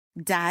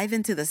Dive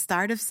into the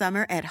start of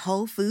summer at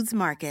Whole Foods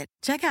Market.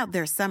 Check out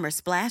their Summer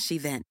Splash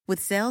event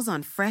with sales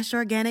on fresh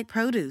organic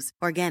produce,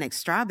 organic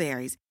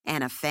strawberries,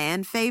 and a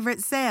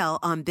fan-favorite sale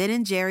on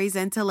Ben & Jerry's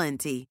and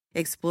Talenti.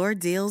 Explore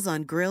deals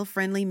on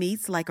grill-friendly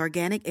meats like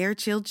organic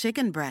air-chilled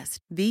chicken breast,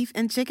 beef,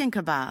 and chicken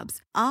kebabs,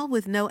 all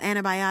with no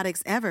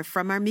antibiotics ever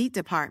from our meat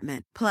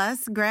department.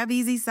 Plus, grab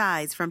easy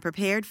sides from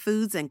prepared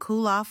foods and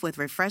cool off with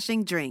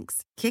refreshing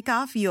drinks. Kick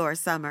off your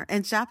summer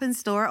and shop in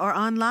store or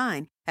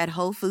online at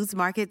Whole Foods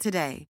Market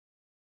today.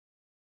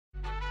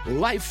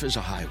 Life is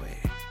a highway,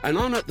 and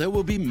on it there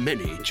will be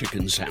many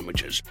chicken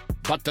sandwiches.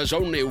 But there's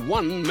only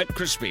one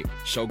McCrispy.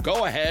 So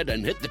go ahead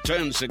and hit the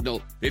turn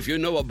signal if you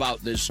know about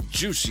this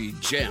juicy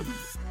gem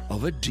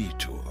of a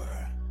detour.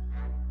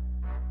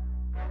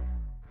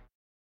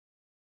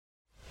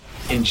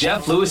 In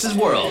Jeff Lewis's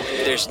world,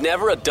 there's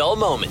never a dull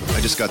moment. I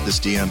just got this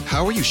DM.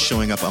 How are you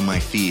showing up on my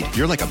feed?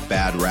 You're like a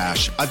bad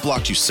rash. I've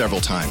blocked you several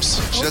times.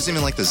 She doesn't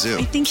even like the zoo.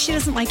 I think she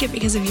doesn't like it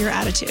because of your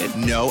attitude.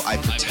 No, I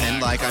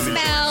pretend like I'm enjoying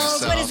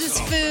myself. What is this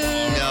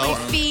food? No. My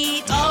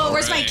feet. Oh,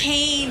 where's my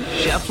cane?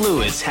 Jeff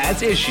Lewis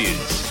has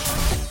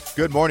issues.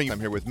 Good morning. I'm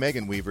here with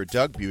Megan Weaver,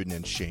 Doug Buden,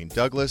 and Shane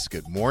Douglas.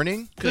 Good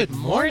morning. Good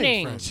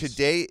morning.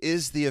 Today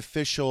is the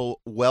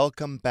official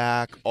welcome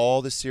back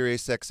all the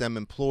SiriusXM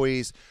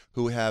employees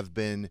who have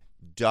been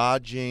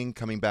dodging,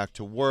 coming back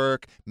to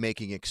work,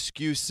 making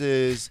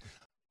excuses,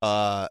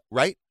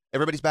 right?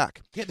 Everybody's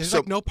back. Yeah, there's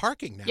like no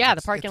parking now. Yeah,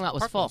 the parking lot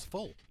was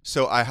full.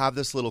 So I have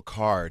this little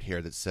card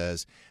here that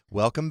says,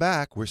 welcome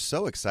back. We're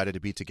so excited to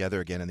be together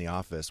again in the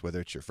office.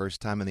 Whether it's your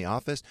first time in the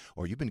office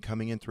or you've been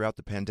coming in throughout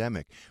the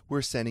pandemic,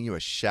 we're sending you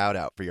a shout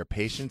out for your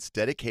patience,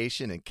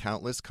 dedication, and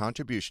countless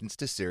contributions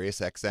to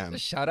SiriusXM.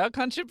 Shout out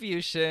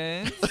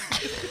contributions.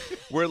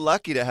 We're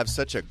lucky to have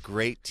such a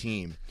great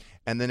team.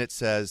 And then it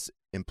says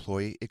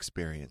employee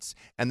experience.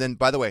 And then,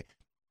 by the way,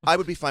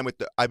 I'd be fine with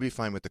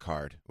the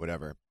card,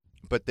 whatever.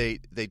 But they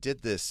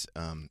did this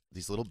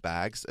these little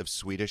bags of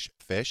Swedish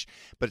fish,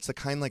 but it's the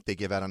kind like they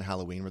give out on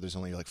Halloween where there's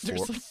only like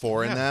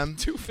four in them.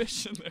 2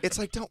 fish in there. It's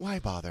like, why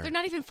bother? They're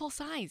not even full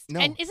size. No.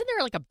 And isn't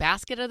there like a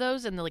basket of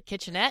those in the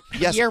kitchenette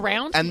Yes, year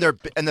round? and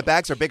the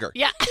bags are bigger.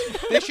 Yeah.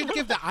 They should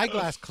give the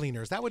eyeglass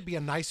cleaners. That would be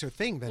a nicer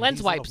thing than Lens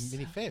these wipes. little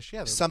mini fish.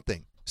 Yeah,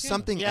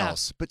 Something Yeah.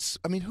 else. But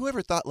I mean,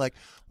 whoever thought like,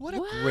 what a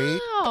great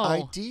Wow.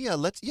 idea.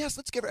 Let's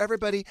give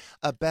everybody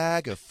a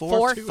bag of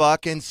four Four.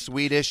 fucking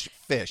Swedish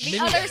fish. The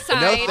other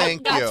side No,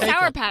 thank got you.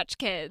 Sour Patch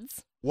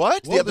Kids.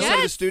 What? The other side of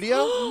the Yes. studio?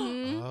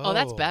 Oh,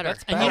 that's better.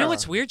 And you know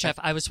what's weird, Jeff?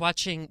 I was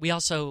watching. We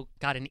also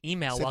got an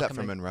email Save that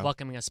for Monroe.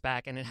 welcoming us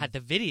back, and it had the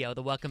video,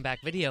 the welcome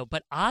back video.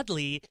 But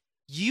oddly,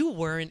 you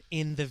weren't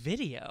in the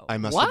video. I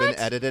must have been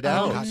edited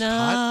out. Oh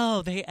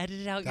no, they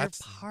edited out your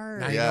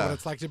part. Now you know what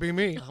it's like to be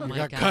me. Oh We my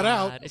got God. cut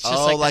out. It's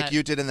just like that.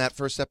 you did in that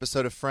first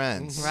episode of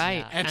Friends. Right.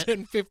 Yeah. And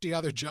then 50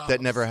 other jobs.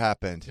 That never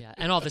happened. Yeah,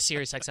 and all the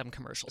SiriusXM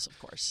commercials, of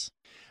course.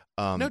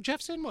 No,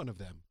 Jeff's in one of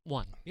them.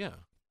 One. Yeah.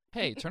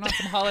 Hey, turn on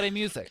some holiday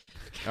music.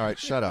 All right,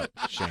 shut up,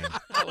 Shane.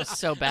 That was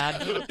so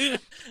bad.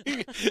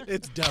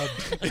 It's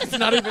dubbed. It's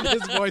not even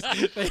his voice.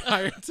 They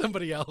hired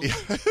somebody else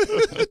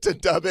To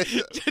dub it.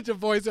 to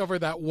voice over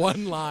that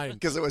one line.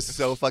 Because it was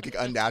so fucking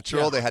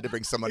unnatural, Yeah. they had to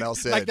bring someone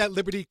else in. Like that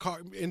Liberty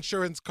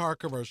insurance car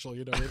commercial,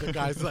 where the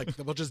guy's like,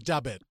 we'll just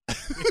dub it.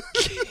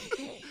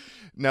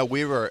 Now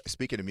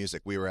speaking of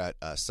music, we were at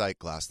Sight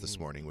Glass this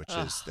morning,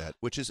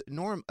 which is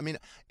norm. I mean,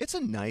 it's a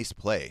nice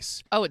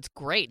place. Oh, it's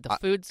great. The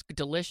food's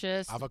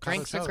delicious. Avocado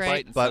Drinks are toast. great.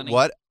 Bright and But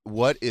sunny.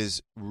 what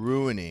is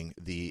ruining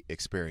the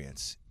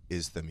experience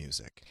is the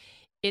music.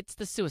 It's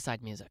the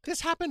suicide music.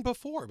 This happened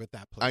before with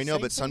that place. I know,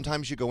 Same but thing.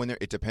 sometimes you go in there.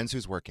 It depends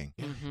who's working.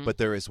 Mhm. But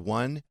there is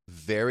one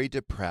very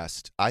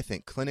depressed, I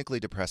think, clinically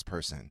depressed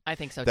person I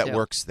think so that too.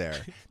 works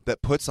there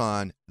that puts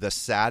on the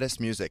saddest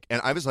music, and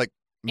I was like,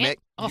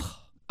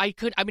 I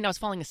was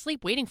falling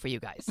asleep waiting for you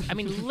guys. I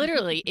mean,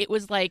 literally, it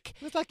was like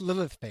It was like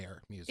Lilith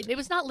Fair music. it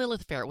was not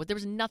Lilith Fair. There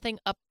was nothing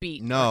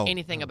upbeat No. or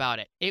anything about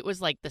it. It was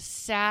like the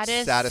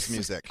saddest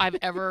music I've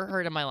ever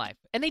heard in my life.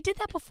 And they did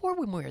that before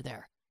when we were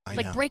there. I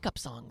Like know. breakup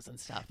songs and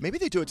stuff. Maybe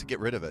they do it to get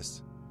rid of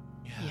us.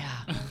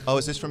 Yeah. Oh,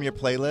 is this from your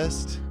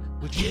playlist?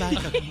 Would you like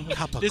a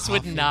cup of This coffee?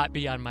 would not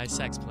be on my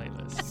sex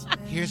playlist.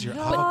 Here's your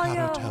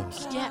avocado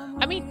toast. Yeah.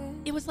 I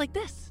mean, it was like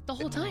this the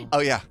whole time. Oh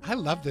yeah. I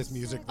love this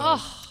music, though.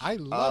 Oh. I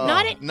love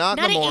Not it. at not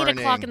in the 8 morning.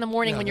 o'clock in the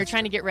morning No, when you're that's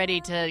trying to get ready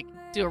to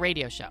do a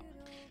radio show.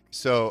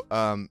 So,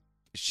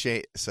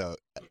 Shane. So,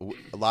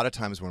 a lot of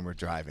times when we're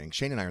driving,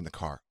 Shane and I are in the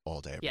car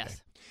all day. Every day.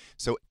 Yes.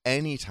 So,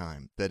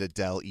 anytime that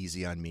Adele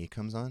 "Easy on Me"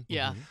 comes on,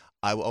 Yeah.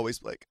 I will always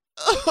be like,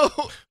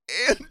 "Oh,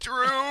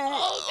 Andrew,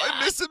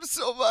 I miss him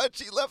so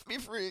much. He left me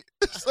for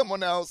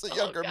someone else, a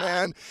younger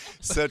man."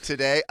 So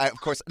today, I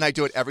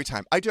do it every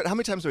time. I do it. How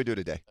many times do I do it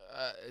a day?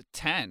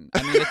 10.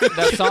 I mean,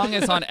 that song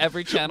is on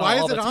every channel Why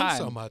all is it the on time.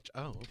 so much?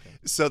 Oh, okay.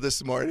 So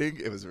this morning,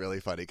 it was really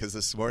funny because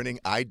this morning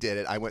I did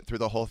it. I went through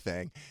the whole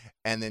thing,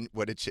 and then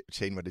what did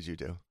Shane? What did you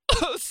do?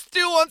 Stu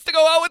wants to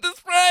go out with his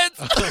friends.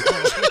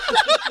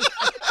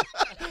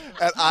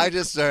 And I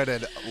just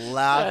started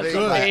laughing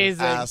That's my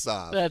amazing. ass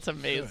off. That's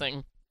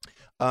amazing.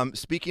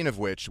 Speaking of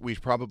which,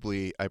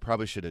 I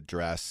probably should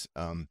address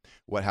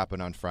what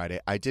happened on Friday.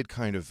 I did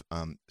kind of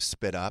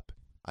spit up.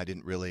 I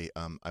didn't really.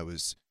 I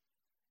was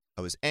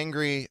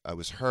angry. I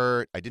was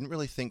hurt. I didn't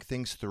really think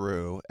things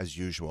through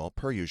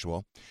per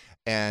usual,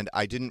 and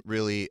I didn't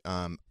really.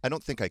 I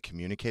don't think I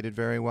communicated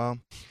very well,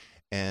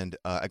 and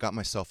I got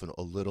myself in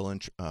a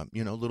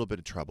little bit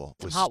of trouble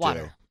with hot Stu.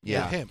 water.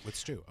 Yeah, With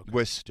Stu. Okay.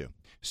 with Stu.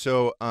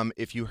 So,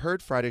 if you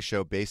heard Friday's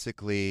show,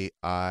 basically,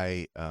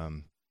 I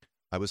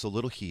was a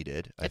little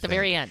heated At the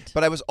very end.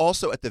 but I was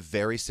also at the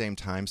very same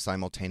time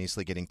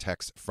simultaneously getting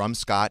texts from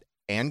Scott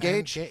and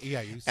Gage,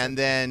 Yeah, you said and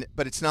then,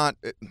 but it's not,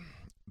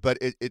 but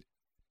it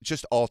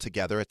just all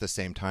together at the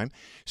same time.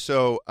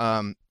 So,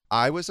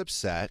 I was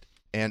upset,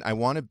 and I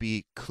want to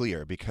be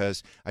clear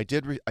because I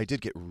did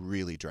get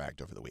really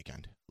dragged over the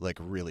weekend, like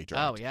really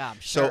dragged. Oh yeah,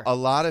 I'm sure. So a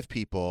lot of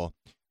people,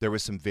 there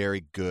was some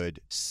very good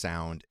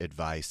sound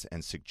advice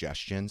and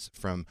suggestions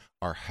from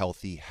our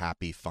healthy,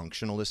 happy,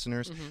 functional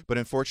listeners. But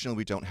unfortunately,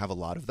 we don't have a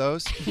lot of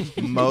those.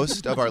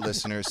 Most of our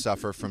listeners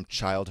suffer from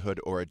childhood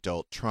or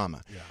adult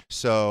trauma. Yeah.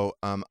 So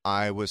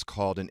I was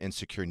called an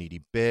insecure,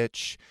 needy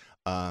bitch.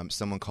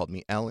 Someone called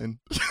me Ellen.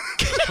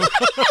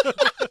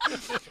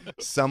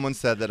 Someone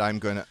said that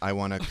I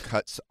want to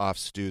cut off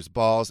Stu's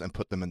balls and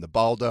put them in the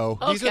baldo.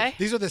 Okay.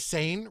 These are the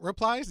sane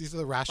replies? These are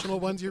the rational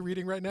ones you're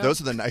reading right now? Those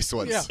are the nice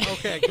ones. Yeah,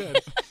 okay, good.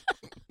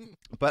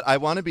 But I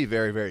want to be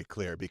very, very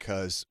clear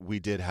because we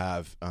did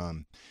have,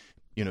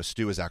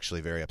 Stu was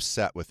actually very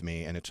upset with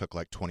me, and it took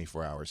like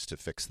 24 hours to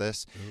fix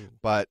this. Ooh.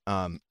 But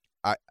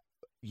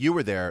you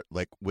were there,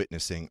 like,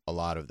 witnessing a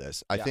lot of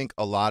this. I think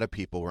a lot of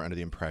people were under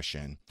the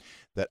impression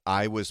that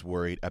I was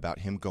worried about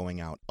him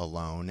going out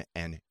alone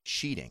and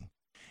cheating.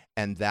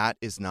 And that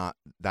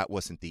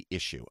wasn't the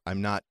issue. I'm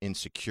not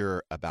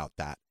insecure about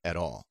that at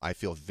all. I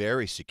feel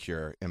very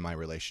secure in my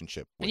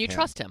relationship with him. And you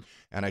trust him.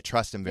 And I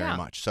trust him very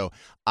much. So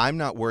I'm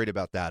not worried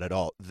about that at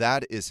all.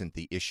 That isn't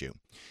the issue.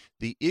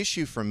 The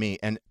issue for me,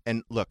 and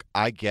look,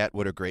 I get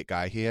what a great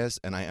guy he is,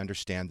 and I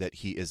understand that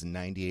he is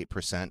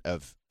 98%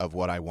 of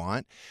what I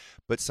want.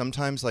 But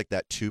sometimes, like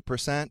that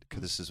 2%,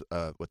 because this is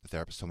what the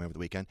therapist told me over the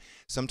weekend,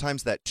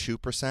 sometimes that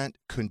 2%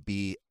 could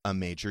be a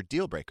major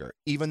deal breaker,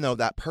 even though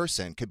that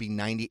person could be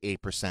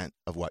 98%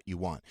 of what you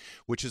want,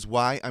 which is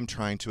why I'm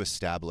trying to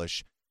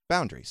establish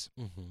boundaries.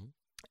 Mm-hmm.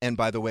 And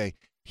by the way,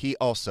 he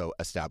also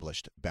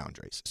established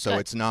boundaries. So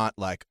Good. it's not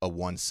like a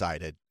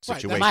one-sided Right,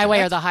 situation. My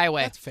way or the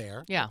highway. That's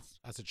fair. Yeah.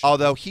 That's it should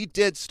Although be. he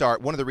did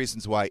start, one of the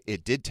reasons why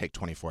it did take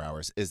 24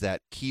 hours is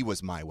that he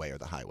was my way or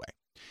the highway.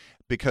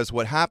 Because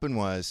what happened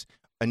was,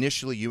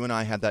 initially you and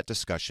I had that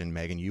discussion,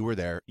 Megan, you were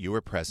there, you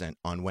were present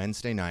on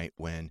Wednesday night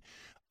when,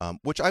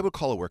 which I would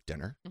call a work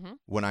dinner,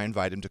 when I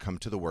invited him to come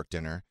to the work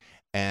dinner.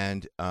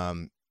 And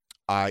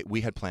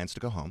we had plans to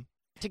go home.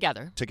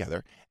 Together.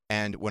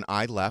 And when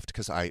I left,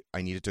 because I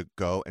needed to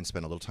go and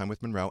spend a little time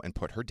with Monroe and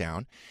put her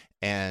down,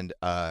 and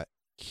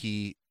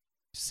he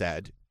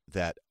said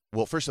that,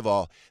 well, first of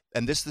all,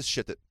 and this is the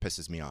shit that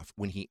pisses me off,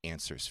 when he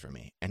answers for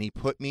me. And he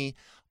put me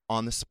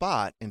on the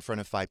spot in front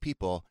of 5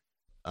 people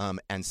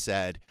and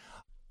said,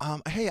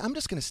 hey, I'm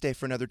just going to stay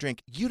for another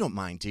drink. You don't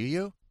mind, do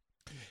you?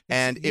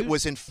 And it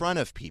was in front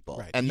of people.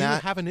 Right. And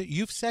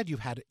you've said you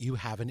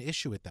have an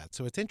issue with that.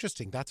 So it's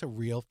interesting. That's a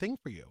real thing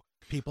for you.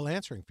 People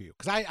answering for you.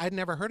 Because I'd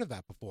never heard of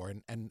that before,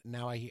 and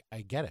now I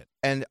get it.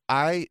 And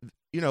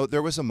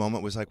there was a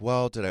moment was like,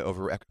 well, did I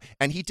overreact?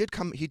 And he did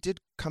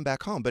come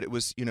back home, but it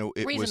was,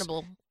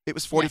 Reasonable. It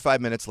was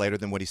 45 minutes later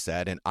than what he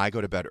said, and I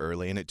go to bed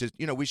early, and it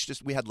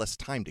just, we had less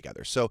time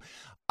together. So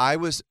I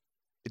was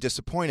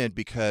disappointed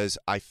because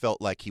I felt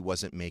like he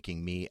wasn't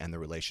making me and the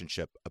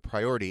relationship a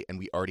priority, and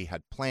we already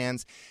had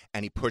plans,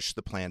 and he pushed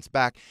the plans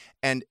back.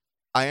 And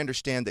I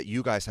understand that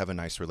you guys have a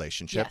nice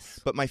relationship,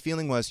 but my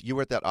feeling was you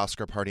were at that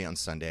Oscar party on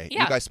Sunday.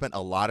 Yeah. You guys spent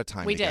a lot of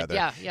time together. We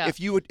did, yeah. If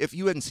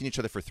you hadn't seen each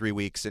other for 3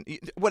 weeks and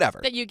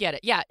whatever. That you get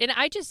it, yeah. And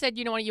I just said,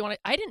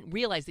 I didn't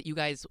realize that you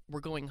guys were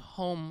going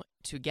home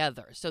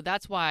together. So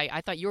that's why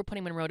I thought you were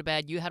putting Monroe to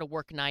bed. You had a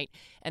work night.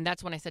 And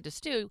that's when I said to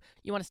Stu,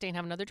 you want to stay and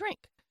have another drink.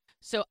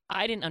 So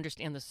I didn't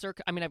understand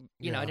I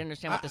didn't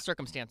understand what the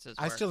circumstances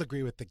were. I still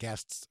agree with the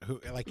guests who,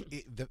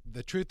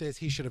 the truth is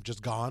he should have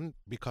just gone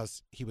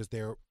because he was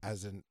there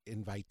as an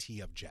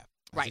invitee of Jeff,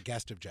 as a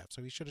guest of Jeff.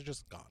 So he should have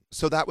just gone.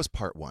 So that was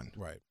part 1.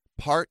 Right.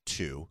 Part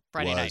 2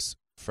 was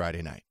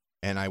Friday night.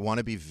 And I want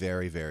to be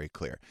very, very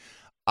clear.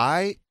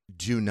 I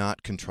do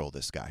not control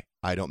this guy.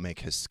 I don't make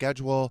his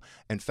schedule.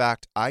 In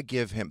fact, I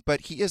give him,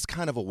 but he is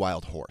kind of a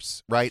wild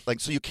horse, right? Like,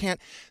 so you've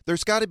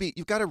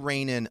got to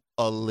rein in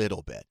a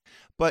little bit.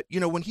 But,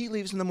 when he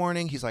leaves in the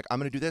morning, he's like, I'm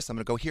going to do this. I'm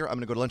going to go here. I'm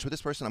going to go to lunch with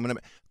this person.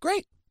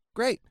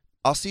 Great.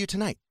 I'll see you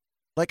tonight.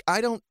 Like,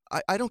 I don't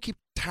keep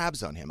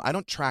tabs on him. I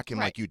don't track him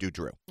like you do,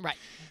 Drew. Right.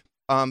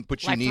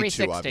 But you need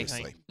to,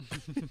 obviously.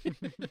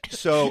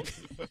 So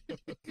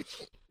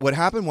what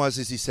happened was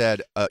he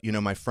said,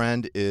 my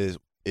friend is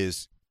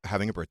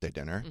having a birthday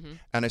dinner. Mm-hmm.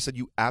 And I said,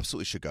 you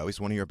absolutely should go.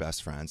 He's one of your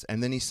best friends.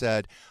 And then he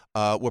said,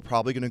 we're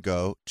probably going to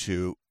go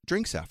to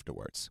drinks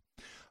afterwards.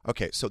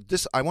 Okay, so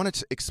I wanted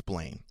to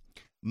explain.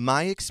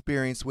 My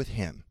experience with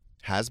him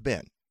has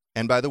been,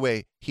 and by the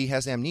way, he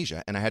has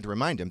amnesia, and I had to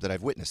remind him that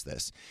I've witnessed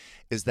this,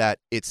 is that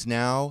it's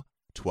now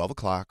 12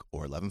 o'clock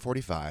or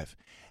 11:45,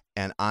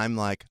 and I'm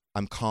like,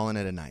 I'm calling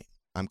it a night.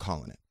 I'm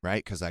calling it,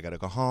 right? Because I got to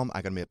go home.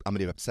 I'm going to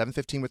be up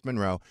 7:15 with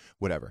Monroe,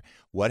 whatever.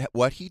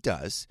 What he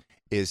does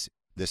is,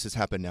 this has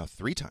happened now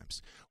 3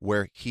 times,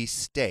 where he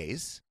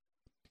stays,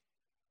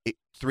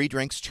 3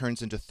 drinks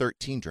turns into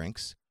 13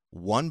 drinks,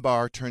 1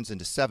 bar turns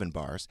into 7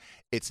 bars.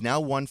 It's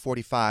now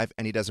 1:45,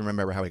 and he doesn't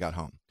remember how he got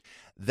home.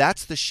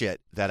 That's the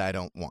shit that I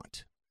don't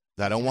want.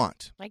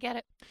 I get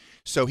it.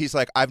 So he's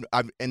like, and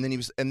then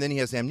he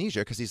has amnesia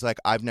because he's like,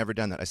 I've never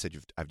done that. I said,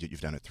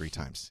 you've done it 3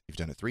 times. You've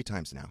done it 3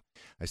 times now.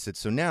 I said,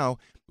 so now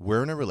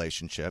we're in a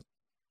relationship,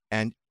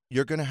 and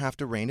you're going to have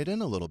to rein it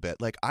in a little bit.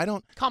 Like,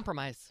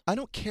 Compromise. I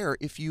don't care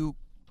if you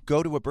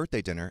go to a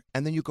birthday dinner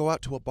and then you go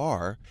out to a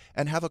bar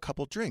and have a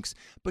couple drinks,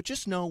 but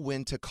just know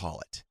when to call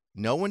it.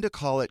 Know when to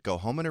call it. Go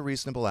home at a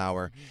reasonable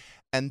hour. Mm-hmm.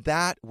 And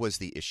that was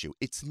the issue.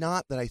 It's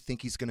not that I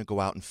think he's going to go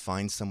out and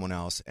find someone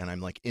else, and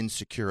I'm like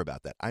insecure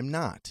about that. I'm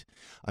not.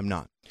 I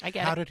get it.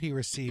 How did he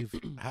receive?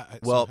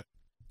 Well,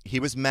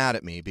 he was mad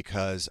at me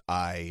because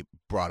I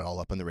brought it all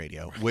up on the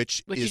radio,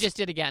 which you just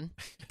did again.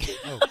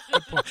 Oh,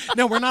 good point.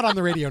 No, we're not on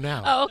the radio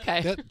now. Oh,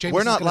 okay.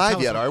 We're not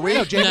live yet, are we?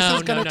 No,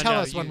 Jameson's going to tell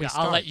us when we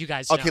start. I'll let you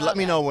guys know. Okay, let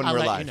me know when I'll we're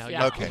let live. you know.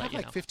 Yeah, okay.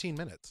 Like 15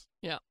 minutes.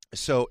 Yeah.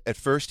 So at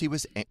first he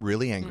was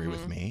really angry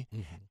with me,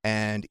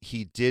 and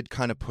he did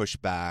kind of push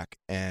back,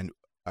 and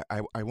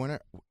I want to.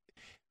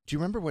 Do you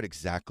remember what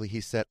exactly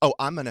he said? Oh,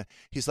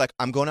 he's like,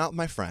 I'm going out with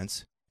my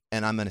friends,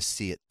 and I'm going to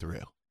see it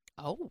through.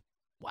 Oh,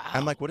 wow.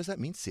 I'm like, what does that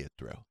mean, see it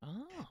through?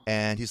 Oh.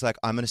 And he's like,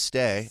 I'm going to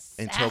stay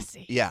until.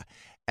 Yeah.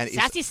 And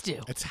Sassy Stu.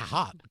 It's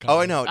hot. Oh,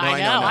 I know. No, I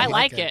know. No. I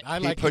like it.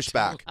 He pushed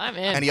back. I'm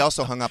in. And he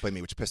also hung up on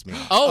me, which pissed me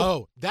off.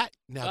 Oh, that.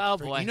 Now, oh,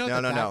 boy. You know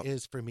that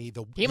is for me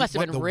the. He must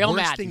have been the real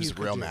worst mad. Thing He was you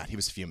could real do. mad. He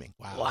was fuming.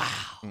 Wow.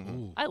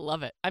 I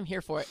love it. I'm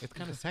here for it. It's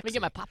kind of sexy. Let me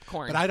get my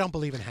popcorn. But I don't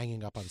believe in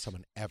hanging up on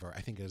someone ever.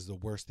 I think it is the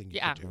worst thing you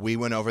could do. We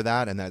went over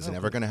that, and that's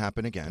never going to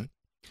happen again.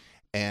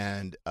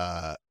 And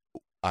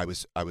I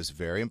was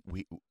very,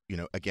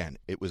 again,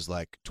 it was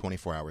like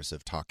 24 hours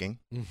of talking,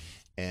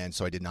 and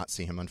so I did not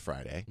see him on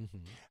Friday.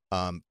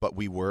 But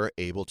we were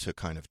able to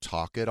kind of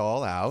talk it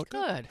all out.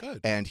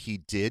 Good. And he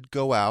did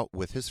go out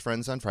with his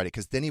friends on Friday,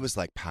 because then he was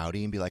like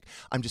pouty and be like,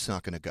 I'm just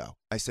not going to go.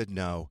 I said,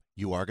 no,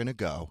 you are going to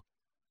go.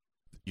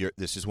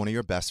 This is one of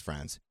your best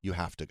friends. You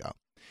have to go.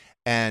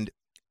 And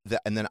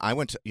then I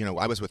went to,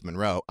 I was with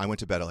Monroe. I went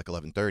to bed at like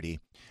 11:30.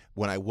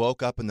 When I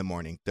woke up in the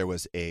morning, there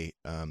was a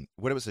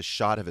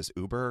shot of his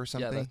Uber or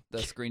something? Yeah, the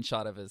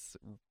screenshot of his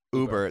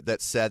Uber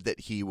that said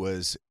that he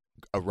was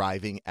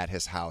arriving at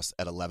his house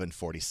at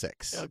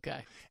 11:46.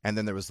 Okay. And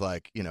then there was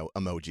like,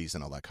 emojis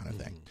and all that kind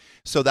of thing.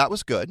 So that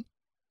was good.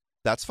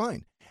 That's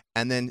fine.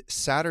 And then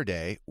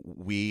Saturday,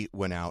 we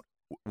went out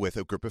with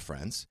a group of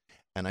friends,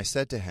 and I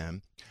said to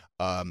him,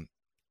 I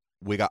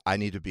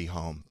need to be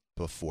home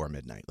before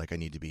midnight. Like, I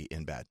need to be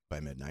in bed by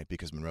midnight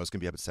because Monroe's going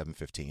to be up at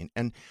 7:15.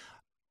 And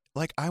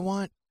like,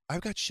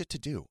 I've got shit to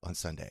do on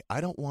Sunday.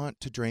 I don't want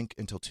to drink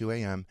until 2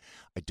 a.m.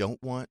 I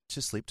don't want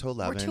to sleep till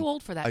 11. We're too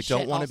old for that I shit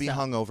don't want to be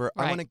also. hungover.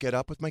 Right. I want to get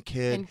up with my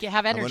kid. And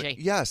have energy.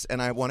 Yes,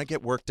 and I want to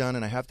get work done,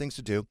 and I have things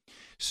to do.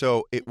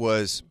 So it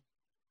was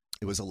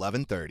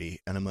 11:30,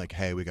 and I'm like,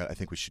 hey, I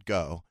think we should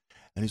go.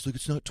 And he's like,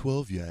 it's not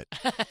 12 yet.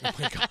 Oh,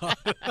 my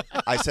God.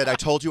 I said, I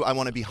told you I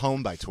want to be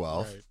home by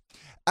 12. Right.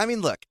 I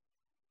mean, look,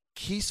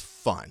 he's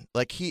fun.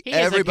 Like, He is a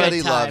everybody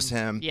good time. loves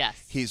him. Yes.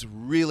 He's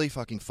really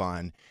fucking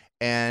fun.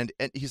 And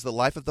he's the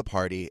life of the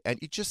party, and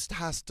he just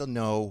has to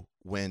know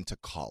when to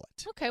call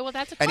it. Okay, well,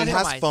 that's a And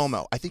compromise. he has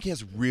FOMO. I think he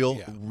has real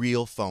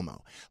FOMO.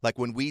 Like,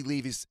 when we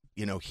leave,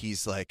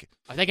 he's like,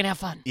 are they going to have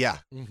fun? yeah.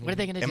 What are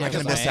they going to do? Am I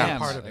going to miss That's out?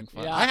 part of it.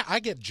 Yeah. I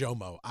get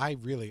JOMO.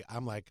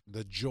 I'm like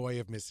the joy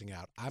of missing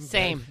out. I'm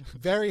Same.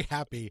 Very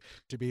happy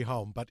to be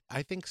home, but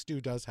I think Stu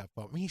does have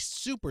fun. I mean, he's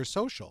super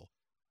social,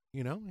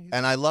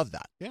 And I love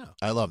that. Yeah.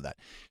 I love that.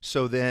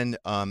 So then,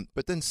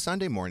 but then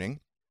Sunday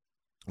morning,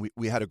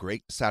 we had a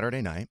great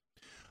Saturday night.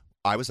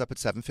 I was up at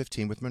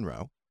 7:15 with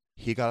Monroe.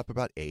 He got up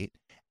about 8.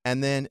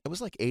 And then it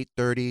was like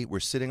 8:30. We're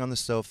sitting on the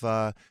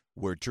sofa.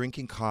 We're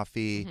drinking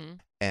coffee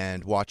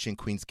and watching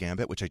Queen's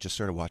Gambit, which I just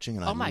started watching.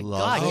 And Oh, my I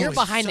love God. it. You're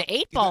behind the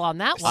 8 ball on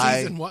that one.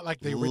 Season what,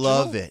 like the original?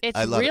 Love it. It's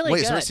I love really it.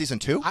 Wait, is there a good. season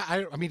 2?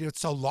 I mean, it's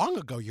so long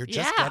ago. You're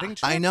just Yeah. getting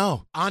to I it?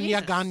 know.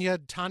 Anya, Jesus. Ganya,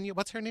 Tanya.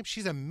 What's her name?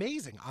 She's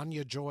amazing.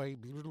 Anya Joy.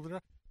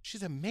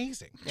 She's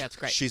amazing. Yeah, it's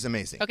great. She's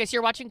amazing. Okay, so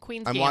you're watching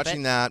Queen's I'm Gambit.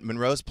 watching that.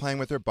 Monroe's playing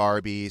with her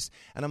Barbies,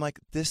 and I'm like,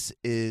 this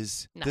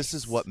is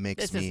Nice. what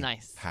makes This me is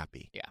nice.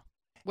 happy. Yeah.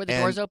 Were the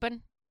And- doors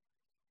open?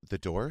 The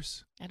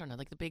doors? I don't know,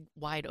 like the big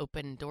wide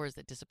open doors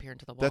that disappear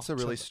into the wall. That's a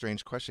really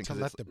strange question to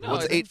because let it's, the- well,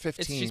 it's No,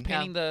 8:15. She's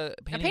painting the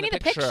I'm painting painting the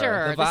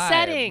picture, the vibe.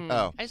 setting.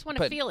 Oh. I just want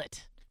to But- feel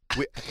it.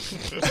 We-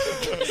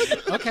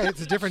 Okay,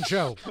 it's a different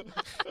show.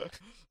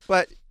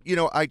 But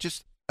I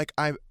just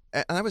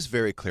I was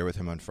very clear with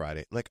him on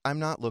Friday. Like, I'm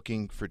not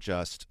looking for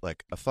just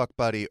like a fuck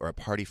buddy or a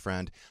party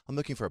friend. I'm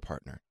looking for a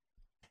partner.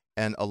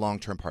 and a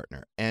long-term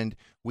partner. And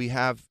we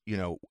have,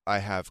 I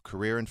have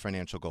career and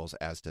financial goals,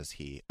 as does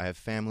he. I have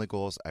family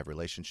goals. I have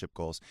relationship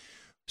goals.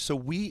 So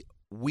we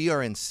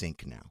are in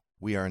sync now.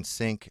 We are in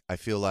sync. I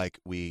feel like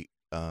we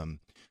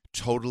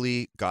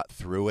totally got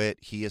through it.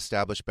 He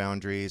established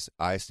boundaries.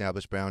 I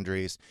established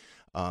boundaries.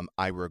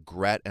 I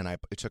regret, and it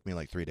took me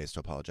like 3 days to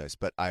apologize,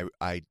 but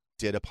I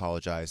did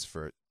apologize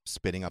for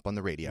spitting up on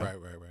the radio. Right.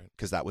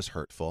 Because that was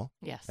hurtful.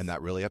 Yes. And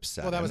that really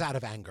upset Well, that him. was out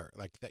of anger.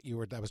 Like that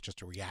was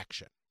just a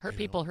reaction. Hurt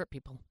people, hurt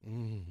people.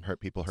 Hurt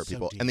people, hurt So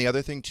people. deep. And the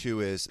other thing, too,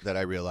 is that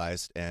I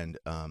realized, and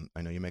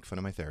I know you make fun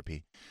of my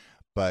therapy,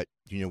 but,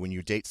 when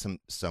you date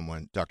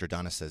someone, Dr.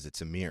 Donna says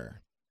it's a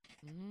mirror.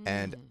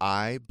 And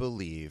I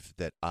believe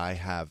that I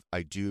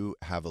do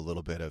have a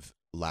little bit of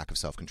lack of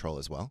self-control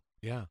as well.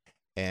 Yeah.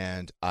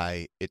 And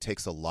it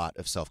takes a lot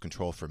of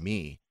self-control for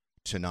me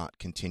to not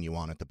continue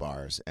on at the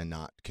bars and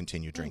not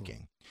continue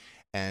drinking.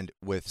 And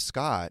with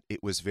Scott,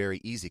 it was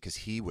very easy because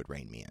he would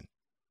rein me in.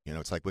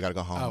 It's like, we got to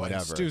go home, And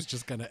whatever. Stu's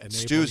just going to enable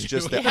Stu's you.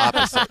 just the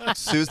opposite.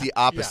 Stu's the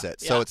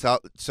opposite. Yeah. So it's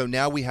out. So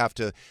now we have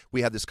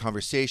this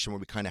conversation where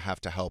we kind of have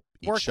to help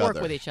each other.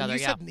 Work with each other.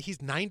 You Yeah. said he's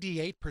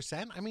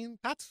 98%. I mean,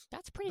 that's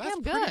pretty that's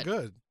damn pretty good.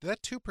 good.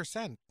 That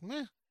 2%,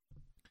 meh.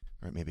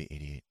 Or maybe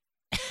 88.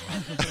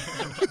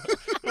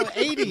 Well,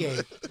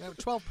 88,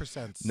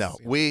 12%. No,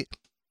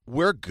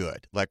 we're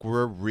good. Like,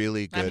 we're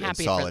really good and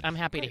solid. I'm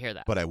happy to hear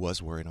that. But I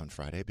was worried on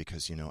Friday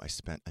because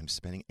I'm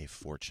spending a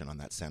fortune on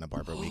that Santa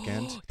Barbara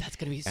weekend. That's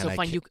gonna be And so I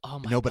fun. can't- Oh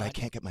my No, but I God.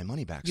 can't get my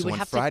money back. You So would on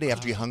have to- Friday,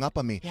 after you hung up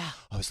on me, Yeah.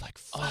 I was like,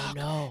 fuck. Oh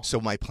no.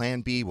 So my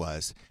plan B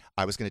was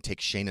I was going to take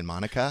Shane and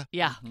Monica.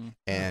 Yeah.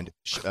 And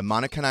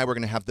Monica and I were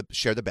going to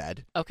share the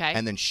bed. Okay.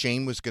 And then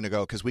Shane was going to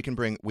go because we can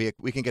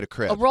get a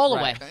crib. A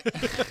rollaway.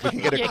 We can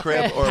get a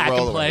crib or a Pack and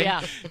rollaway. play.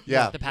 Yeah.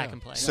 Yeah. The pack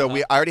and play. So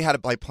I already had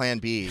a plan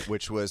B,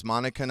 which was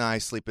Monica and I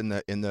sleep in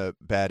the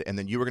bed, and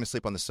then you were going to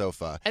sleep on the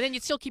sofa. And then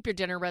you'd still keep your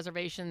dinner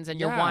reservations and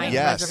your Yeah. wine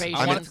Yes. reservations.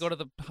 I wanted to go to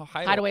the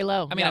Hideaway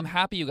Low. I mean, Yeah. I'm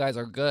happy you guys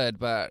are good,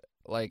 but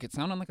it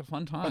sounded like a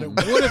fun But time. it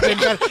would have been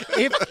better.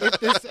 If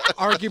this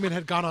argument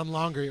had gone on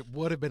longer, it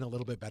would have been a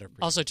little bit better for you.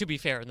 Also, to be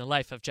fair, in the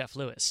life of Jeff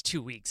Lewis,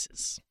 2 weeks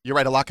is You're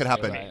right. A lot could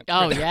happen. Right.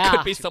 Oh There yeah.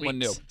 could be someone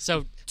new.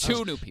 so.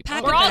 Two new people.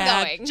 Pack We're a all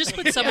bag, going. Just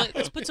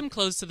let's put some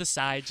clothes to the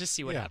side. Just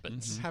see what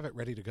happens. Just have it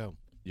ready to go.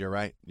 You're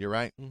right.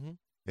 Mm-hmm.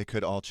 It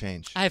could all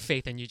change. I have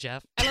faith in you,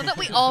 Jeff. I love that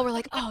we all were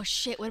like, oh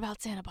shit, what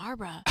about Santa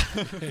Barbara?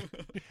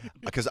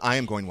 Because I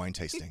am going wine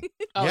tasting.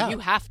 Oh, Yeah. you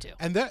have to.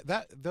 And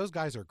those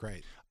guys are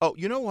great. Oh,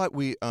 you know what?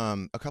 We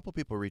a couple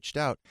people reached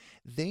out.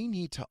 They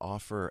need to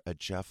offer a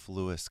Jeff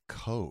Lewis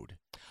code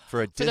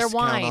for a their discount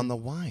wine. on the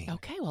wine.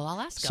 Okay, well I'll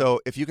ask them. So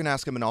if you can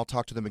ask them, and I'll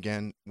talk to them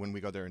again when we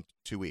go there in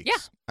 2 weeks. Yeah.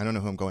 I don't know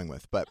who I'm going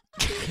with, but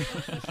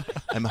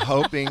I'm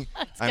hoping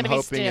gonna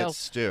be Stu. it's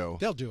Stu.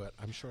 They'll do it.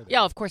 I'm sure.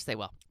 Yeah, of course they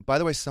will. By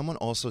the way, someone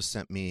also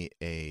sent me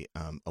a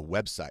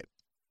website.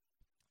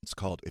 It's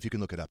called, if you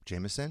can look it up,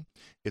 Jameson.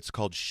 It's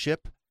called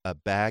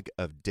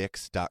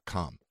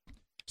shipabagofdicks.com.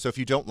 So if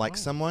you don't like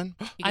someone,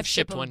 You can I've ship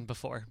shipped them. one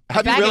before.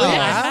 have you bag of really?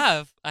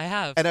 dicks? I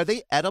have. And are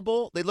they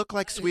edible? They look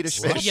like Swedish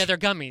fish. Yeah, they're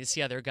gummies.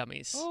 Yeah, they're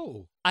gummies.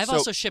 Oh. I've So-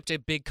 also shipped a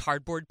big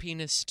cardboard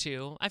penis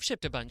too. I've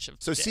shipped a bunch of.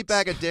 So dicks. see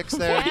bag of dicks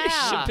there.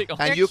 Yeah. Shipping- And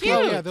They're you cute.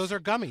 Oh, can yeah, those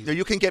are gummies.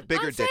 you can get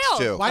bigger On dicks sale.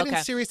 too. Why Okay.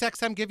 didn't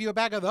SiriusXM give you a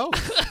bag of those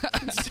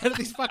instead of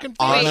these fucking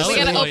Honestly. We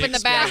gotta Really open the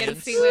bag and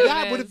experience. see what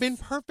That it would is. have been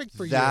perfect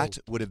for That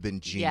you. would have been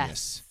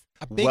genius.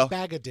 A big Well-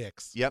 bag of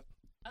dicks. Yep.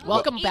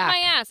 Welcome Eat back. my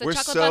ass, a We're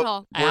chocolate so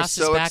butthole. we're Ass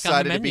is so back on the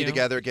excited to be menu.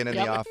 together again in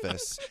Yep. the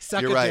office.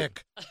 Suck You're a right.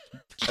 dick. A bag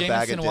of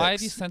Jameson, why have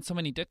dicks. you sent so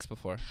many dicks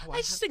before?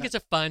 I just think it's a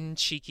fun,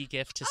 cheeky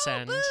gift to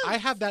send. I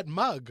have that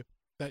mug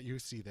that you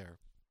see there.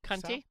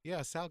 Cunty?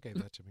 Sal gave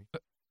that to me.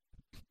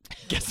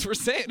 Guess we're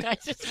saying. I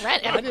just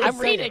read I it. didn't I'm say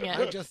reading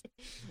I it. just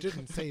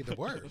didn't say the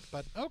word,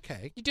 but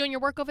okay. You doing your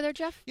work over there,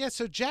 Jeff? Yeah,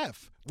 so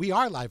Jeff, we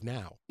are live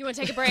now. You want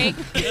to take a break?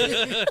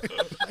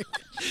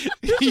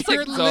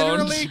 You're zoned.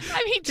 literally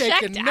I mean,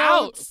 taking checked out.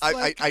 notes.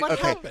 Like, what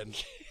okay.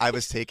 happened? I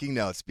was taking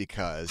notes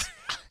because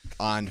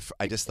I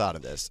just thought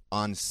of this.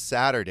 On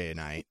Saturday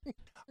night,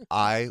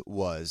 I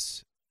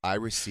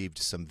received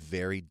some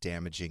very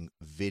damaging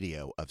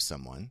video of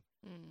someone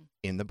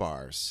in the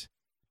bars,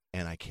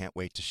 and I can't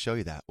wait to show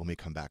you that when we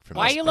come back from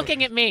Why are this you break.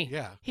 looking at me?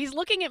 Yeah. He's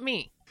looking at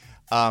me.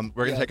 We're going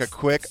to Yeah, take a it's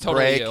quick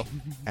totally break, you.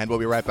 and we'll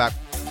be right back.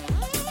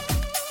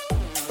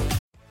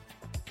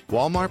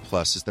 Walmart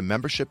Plus is the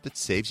membership that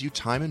saves you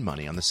time and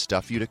money on the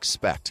stuff you'd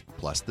expect,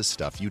 plus the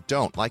stuff you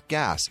don't, like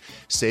gas.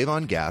 Save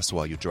on gas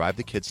while you drive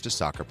the kids to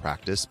soccer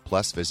practice,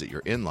 plus visit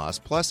your in-laws,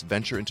 plus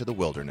venture into the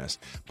wilderness,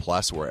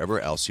 plus wherever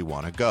else you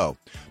want to go.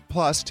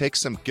 Plus, take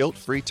some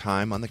guilt-free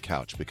time on the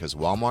couch because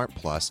Walmart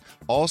Plus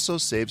also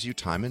saves you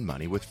time and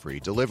money with free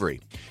delivery.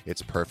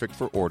 It's perfect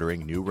for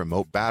ordering new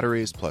remote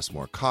batteries, plus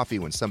more coffee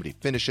when somebody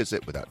finishes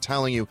it without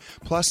telling you,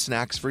 plus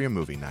snacks for your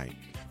movie night.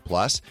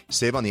 Plus,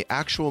 save on the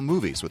actual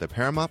movies with a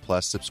Paramount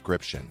Plus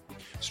subscription.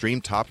 Stream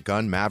Top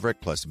Gun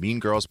Maverick plus Mean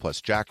Girls plus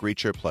Jack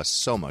Reacher plus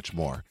so much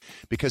more.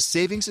 Because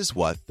savings is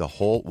what the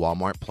whole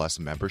Walmart Plus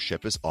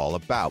membership is all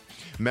about.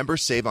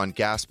 Members save on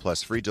gas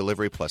plus free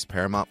delivery plus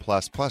Paramount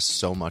Plus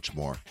so much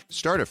more.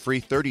 Start a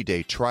free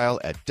 30-day trial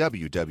at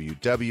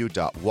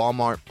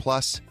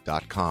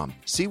www.walmartplus.com.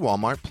 See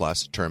Walmart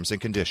Plus terms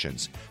and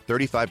conditions.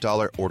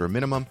 $35 order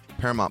minimum,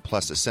 Paramount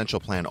Plus Essential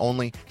Plan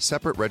only,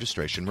 separate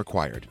registration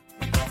required.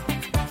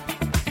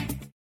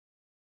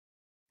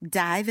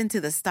 Dive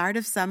into the start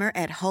of summer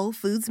at Whole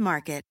Foods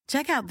Market.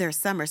 Check out their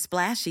Summer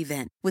Splash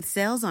event with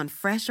sales on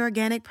fresh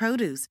organic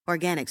produce,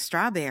 organic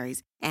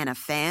strawberries, and a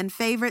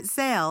fan-favorite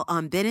sale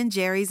on Ben &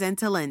 Jerry's and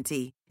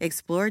Talenti.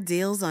 Explore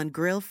deals on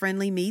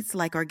grill-friendly meats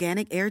like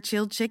organic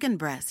air-chilled chicken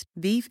breast,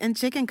 beef and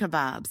chicken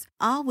kebabs,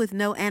 all with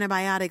no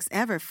antibiotics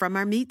ever from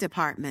our meat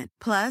department.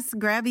 Plus,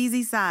 grab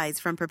easy sides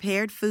from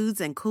prepared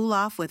foods and cool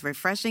off with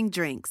refreshing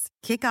drinks.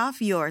 Kick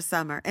off your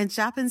summer and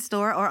shop in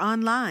store or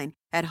online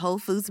at Whole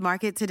Foods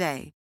Market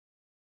today.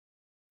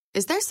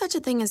 Is there such a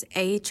thing as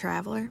a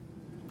traveler?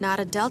 Not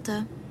a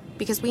Delta.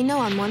 Because we know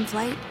on one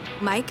flight,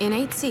 Mike in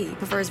 8C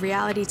prefers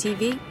reality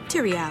TV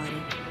to reality.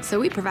 So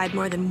we provide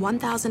more than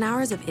 1,000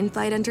 hours of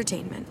in-flight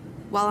entertainment.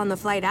 While on the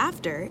flight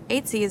after,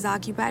 8C is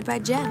occupied by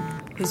Jen,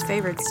 whose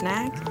favorite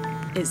snack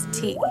is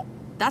tea.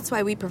 That's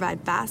why we provide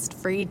fast,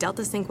 free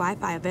Delta Sync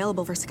Wi-Fi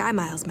available for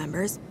SkyMiles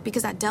members.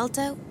 Because at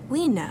Delta,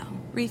 we know.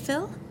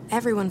 Refill?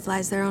 Everyone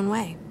flies their own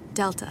way.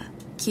 Delta.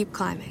 Keep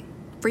climbing.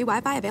 Free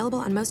Wi-Fi available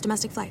on most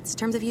domestic flights.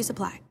 Terms of use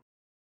apply.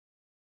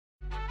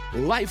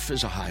 Life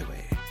is a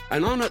highway,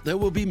 and on it there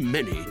will be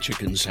many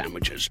chicken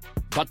sandwiches.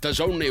 But there's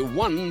only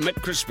one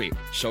McCrispy.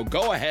 So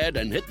go ahead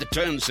and hit the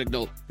turn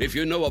signal if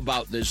you know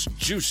about this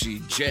juicy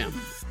gem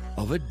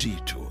of a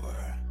detour.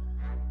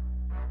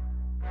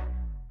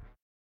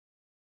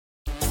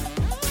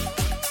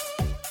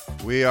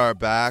 We are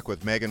back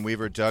with Megan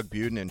Weaver, Doug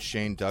Buden, and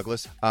Shane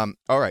Douglas. All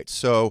right,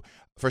 so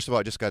first of all,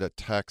 I just got a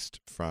text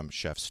from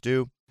Chef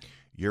Stu.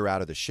 You're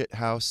out of the shit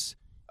house,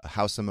 a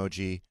house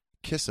emoji,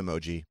 kiss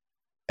emoji,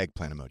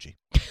 eggplant emoji.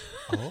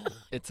 Oh,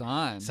 it's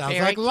on. Sounds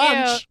Very like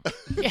lunch.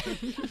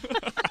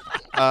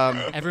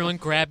 Everyone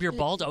grab your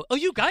Baldo. Oh,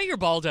 you got your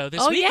Baldo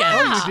this Oh, weekend.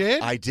 yeah. Oh, you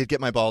did? I did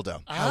get my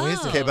Baldo. How is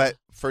it? Okay, but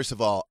first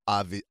of all,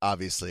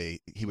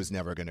 obviously, he was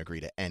never going to agree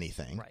to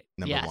anything. Right.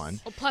 Number Yes.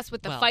 one. Well, plus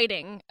with the Well,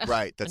 fighting.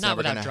 Right. That's Not never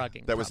without gonna.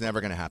 drugging, That was probably.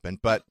 never going to happen.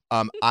 But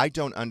I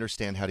don't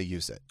understand how to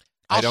use it.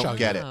 I I'll don't show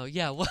get you. it. Oh,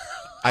 yeah. Well,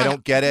 I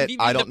don't get it. You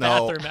I need don't the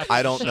know. bathroom after I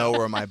the don't show. know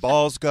where my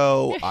balls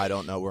go. I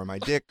don't know where my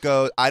dick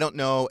goes. I don't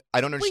know. I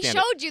don't We understand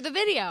it. showed you the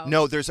video.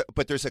 No, there's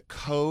a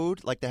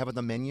code like they have on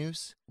the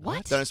menus.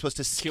 What? That I'm supposed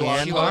to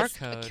scan. QR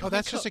code. Oh,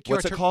 that's just a QR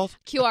What's it called?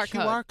 QR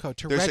QR code. code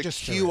to There's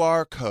register. a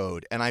QR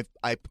code, and I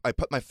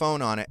put my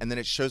phone on it, and then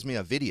it shows me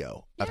a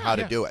video of how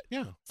to do it.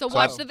 Yeah. So So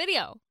watch I- the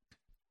video.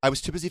 I was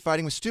too busy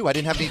fighting with Stu. I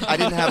didn't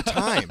have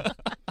time.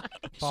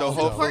 So Baldo.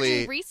 hopefully,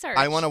 Important research.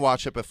 I want to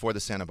watch it before the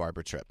Santa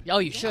Barbara trip. Oh,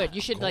 you should.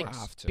 You should like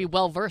have to. be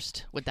well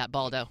versed with that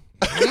Baldo.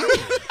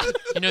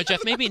 You know,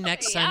 Jeff, maybe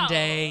next Yeah.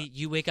 Sunday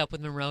you wake up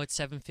with Monroe at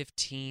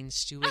 7:15,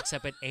 Stu wakes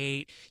up at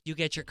 8, you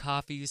get your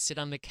coffee, you sit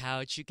on the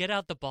couch, you get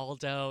out the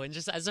Baldo, and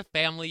just as a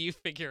family you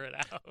figure it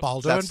out.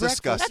 Baldo That's and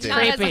breakfast. That's disgusting.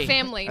 not as a Creepy.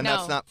 family. And no,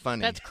 that's not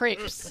funny. That's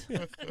crepes.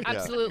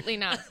 absolutely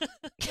not.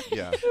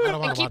 Yeah. I don't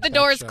wanna And keep watch the that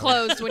doors show.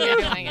 closed when you're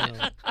doing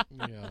it.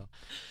 Yeah.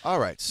 All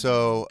right.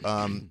 So,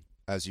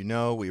 as you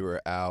know, we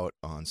were out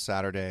on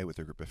Saturday with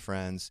a group of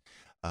friends.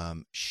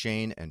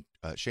 Shane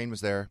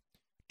was there.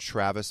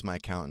 Travis, my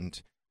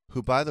accountant,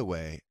 who, by the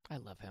way, I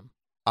love him.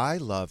 I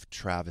love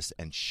Travis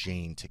and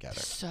Shane together.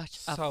 Such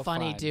a So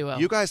funny fun. duo.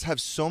 You guys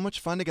have so much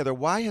fun together.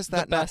 Why has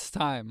that the best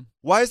time. not?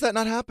 Why has that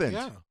not happened?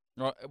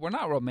 Yeah. We're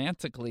not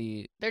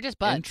romantically They're just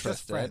buds. interested.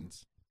 Just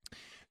friends.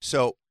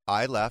 So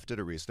I left at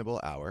a reasonable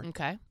hour.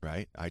 Okay.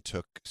 Right. I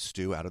took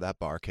Stu out of that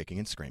bar, kicking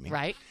and screaming.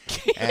 Right.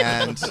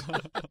 And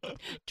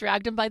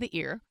Dragged him by the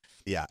ear.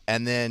 yeah,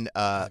 and then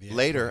the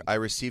later eggplant. I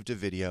received a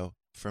video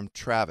from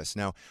Travis.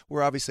 Now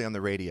we're obviously on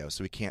the radio,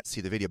 so we can't see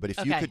the video. But if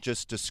you Okay. could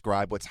just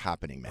describe what's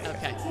happening, Megan.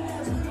 Okay.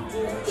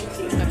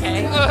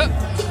 Okay.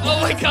 Oh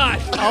my god!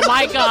 Oh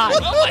my God.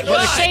 Oh my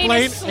god! Shane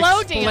is slow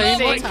explain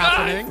dancing what's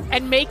happening.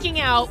 and making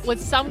out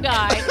with some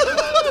guy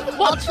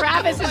while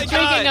Travis is my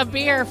drinking God. a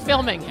beer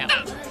filming him.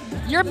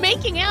 You're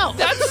making out.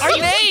 That's are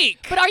you? snake.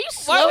 But are you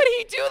slow? Why would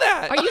he do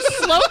that? Are you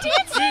slow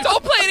dancing?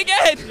 Don't play it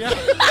again!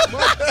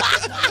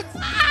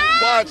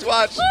 Watch.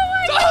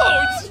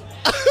 Don't!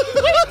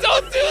 Please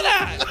don't do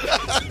that!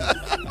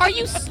 Are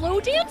you slow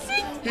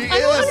dancing? He I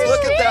don't is.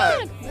 Look at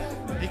that.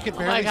 understand. He could Oh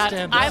barely my God.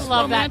 stand I up.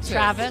 love that, romantic.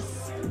 Travis.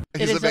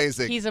 He's It is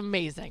amazing. he's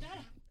amazing.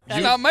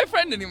 He's not my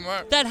friend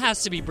anymore. That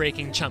has to be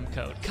breaking chump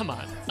code. Come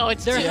on. Oh,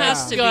 it's There too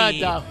has to good,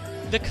 be though.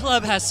 the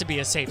club has to be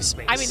a safe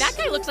space. I mean, that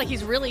guy looks like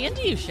he's really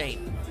into you,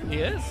 Shane. He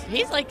is.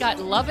 He's like got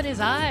love in his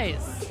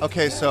eyes.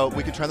 Okay, so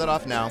we can turn that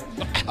off now.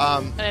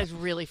 That is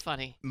really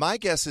funny. My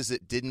guess is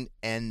it didn't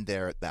end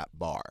there at that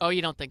bar. Oh,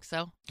 you don't think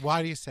so?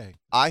 Why do you say?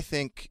 I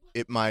think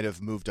it might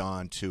have moved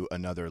on to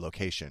another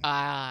location.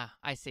 Ah,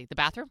 I see. The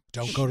bathroom?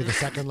 Don't go to the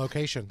second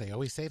location. They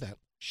always say that.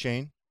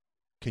 Shane,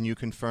 can you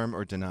confirm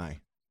or deny?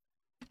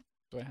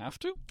 Do I have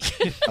to?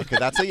 Okay,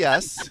 that's a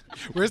yes.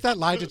 Where's that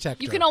lie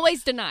detector? You can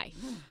always deny.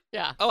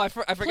 Yeah. Oh, I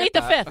forget Plead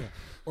the that. fifth.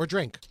 Or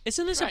drink.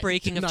 Isn't this Right. a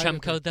breaking of Deny chum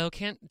it. code though?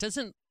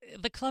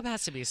 The club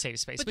has to be a safe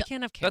space. But We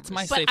can't have cameras. That's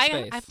my But safe I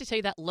space. have to tell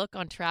you that look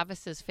on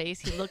Travis's face.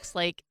 He looks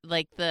like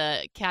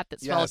the cat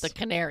that swallowed Yes. the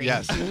canary.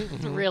 Yes.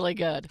 It's really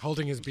good.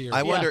 Holding his beer.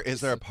 I wonder, is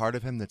there a part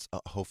of him that's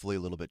hopefully a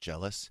little bit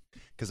jealous?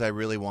 Because I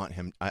really want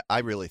him. I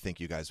really think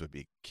you guys would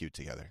be cute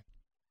together.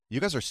 You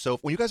guys are so.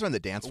 When you guys are on the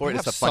dance floor, We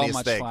it's have the funniest so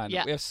much thing. fun.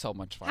 Yeah. We have so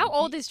much fun. How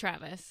old is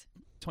Travis?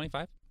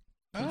 25?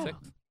 Oh, 26?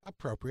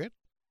 appropriate.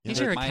 He's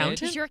Yeah. your My age? accountant?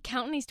 He's your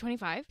accountant. He's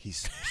 25.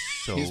 He's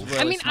so. He's really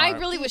I mean, I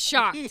smart. really was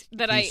shocked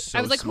that He's so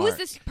I was like, who is smart.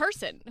 this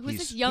person? Who is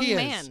He's- this young he is.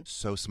 man?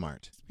 so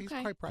smart. He's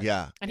Okay. quite bright.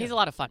 Yeah. And he's a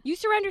lot of fun. You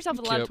surround yourself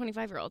with a lot of Cute.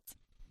 25-year-olds.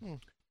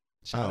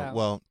 Shout out.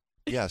 Well,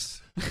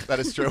 yes, that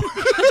is true.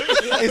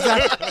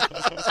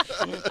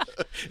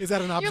 Is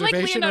that an You're like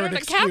observation or an Leonardo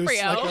excuse?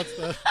 DiCaprio. Like, what's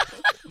the...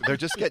 They're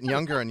just getting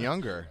younger and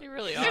younger. You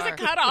really There's are. a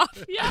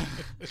cutoff. Yeah.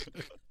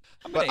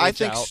 I'm But gonna I age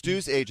think out.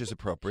 Stu's age is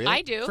appropriate.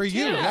 I do. For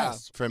you, too.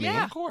 yes. For me.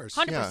 Yeah. Of course.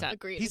 100%.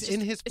 Agreed. He's It's in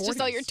just- his It's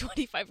just all 40s. your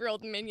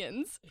 25-year-old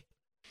minions.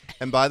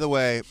 And by the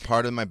way,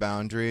 part of my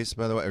boundaries,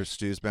 or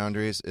Stu's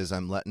boundaries, is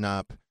I'm letting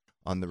up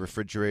on the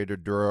refrigerator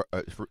door,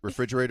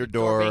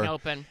 Door being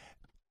open.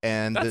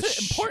 and That's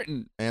the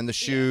important. and the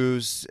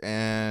shoes,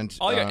 and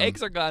All your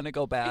eggs are gonna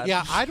go bad.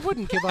 Yeah, I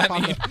wouldn't give up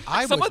on mean,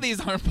 the. some of these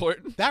are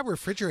important. That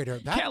refrigerator.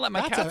 That, Can't let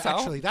my that's cats out.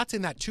 actually that's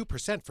in that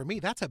 2% for me.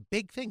 That's a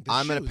big thing.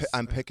 The shoes.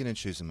 I'm picking and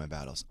choosing my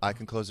battles. I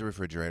can close the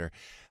refrigerator.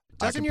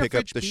 I Doesn't can your pick up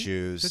fridge the beep?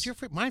 shoes. Does your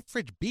my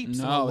fridge beeps?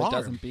 an No, alarm. it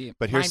doesn't beep.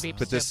 But Mine here's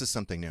beeps this too. is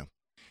something new.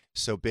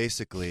 So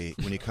basically,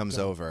 when he comes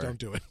Don't- over, Don't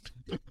do it.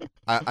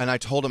 I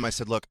told him, I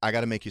said, look, I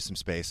got to make you some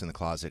space in the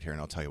closet here, and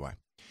I'll tell you why.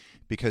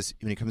 Because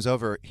when he comes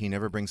over, he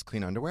never brings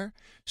clean underwear.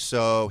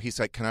 So he's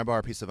like, can I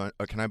borrow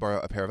can I borrow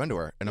a pair of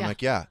underwear? And I'm Yeah.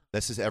 like, yeah,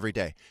 this is every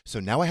day. So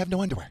now I have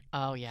no underwear.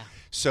 Oh, yeah.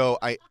 So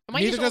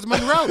Neither does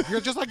Monroe. You're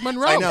just like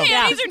Monroe. I know.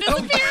 Panties are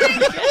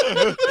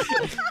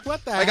disappearing.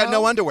 What the I hell? got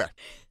no underwear.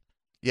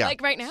 Yeah.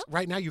 Like right now?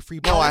 Right now, you free.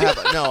 No, I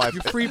Baldo? have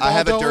You free I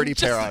have a Baldo? dirty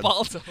pair on.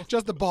 Baldo.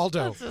 Just the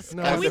Baldo. That's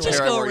No Can Can we the just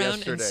pair I go wore around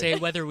yesterday. and say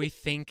whether we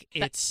think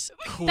it's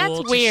cool that's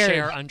to weird.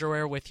 share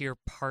underwear with your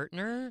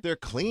partner? They're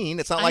clean.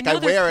 It's not I like know I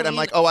they're wear it. I'm clean.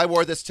 like, oh, I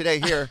wore this today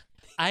here.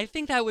 I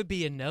think that would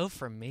be a no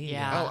from me.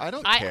 Yeah. Oh, I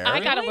don't I care.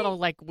 got a little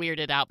like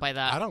weirded out by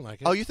that. I don't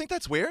like it. Oh, you think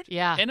that's weird?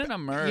 Yeah. In an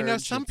emerge. You know,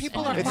 some it's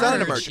people fine. are It's not an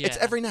Merge, emergency. It's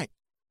yeah. every night.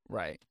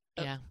 Right.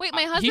 Yeah. Wait,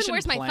 my He husband should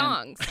wears my plan.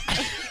 thongs.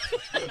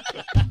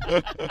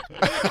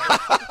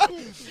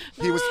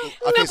 He was Isn't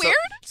okay. that So weird?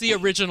 It's the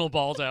original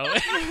Baldo.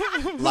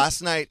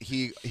 last night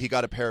he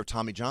got a pair of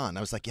Tommy John. I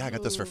was like, yeah, I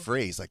got those for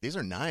free. He's like, these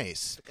are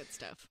nice. Good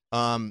stuff.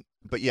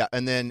 But yeah,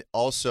 and then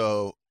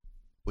also,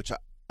 which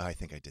I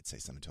think I did say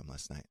something to him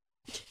last night.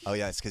 Oh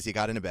yeah, it's because he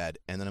got into bed,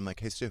 and then I'm like,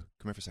 hey Stu, come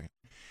here for a second.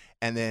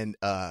 And then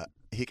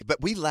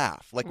but we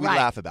laugh, like we Right.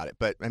 laugh about it.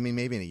 But I mean,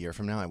 maybe in a year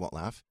from now I won't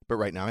laugh, but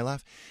right now I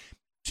laugh.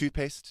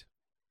 Toothpaste,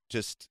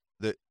 just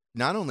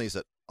not only is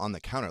it on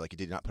the counter, like you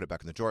did not put it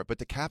back in the drawer, but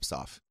the cap's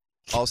off.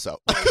 Also,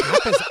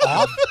 Cap is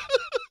off.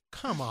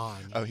 Come on.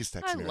 oh, he's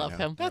texting I me love right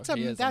now. him. That's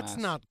He is a that's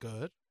mess. not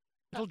good.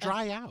 It'll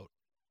dry out.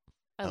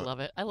 I love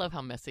it. I love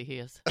how messy he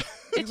is.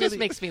 He It just really-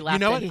 makes me laugh You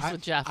know that what? he's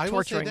with Jeff, I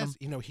will say torturing this. him.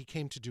 You know, he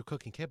came to do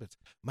cooking kibbutz.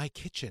 My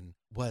kitchen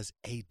was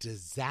a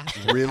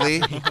disaster. Really?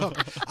 He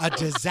cooked. A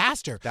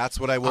disaster. That's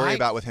what I worry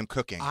about with him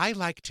cooking. I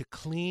like to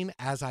clean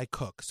as I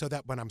cook, so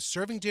that when I'm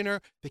serving dinner,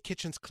 the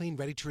kitchen's clean,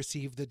 ready to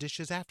receive the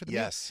dishes after the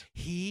meal. Yes.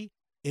 He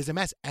is a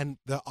mess, and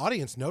the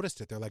audience noticed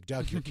it. They're like,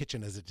 "Doug, your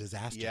kitchen is a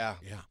disaster." Yeah.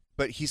 yeah.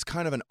 But he's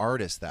kind of an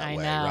artist that I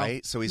way, know.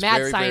 right? So he's Mad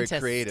very, scientist.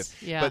 very creative.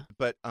 Yeah.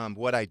 But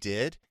what I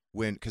did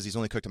because he's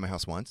only cooked at my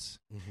house once,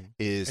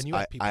 is And you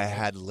have people I there.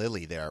 had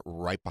Lily there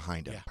right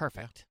behind him. Yeah.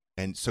 Perfect.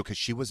 And so, because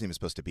she wasn't even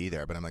supposed to be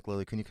there, but I'm like,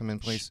 Lily, can you come in,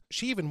 please?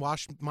 She even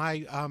washed my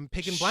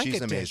pig and She's blanket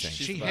amazing. dish.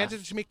 She's She the handed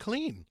best. it to me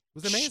clean.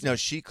 It was amazing. No,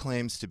 she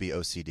claims to be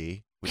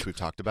OCD, which we've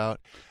talked about.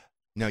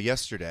 Now,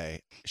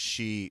 yesterday,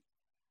 she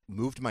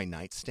moved my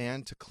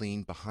nightstand to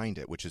clean behind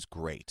it, which is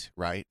great,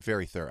 right?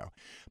 Very thorough.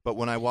 But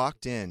when I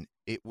walked in,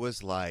 it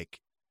was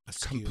like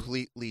Askew.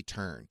 completely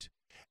turned.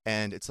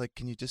 And it's like,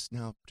 can you just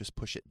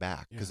push it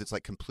back? Because Yeah. it's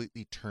like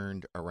completely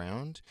turned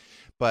around.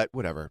 But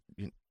whatever.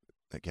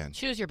 Again,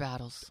 Choose your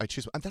battles. I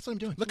choose. That's what I'm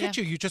doing. Look at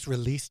you. You just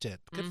released it.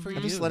 Good for Mhm. you.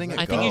 I'm just letting it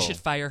I think you go. should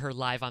fire her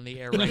live on the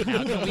air right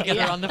now. Can we get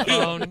her on the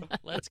phone?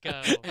 Let's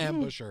go.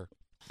 Ambush her.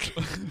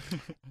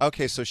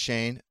 Okay, so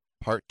Shane,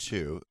 part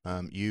 2.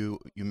 You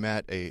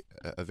met a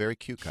very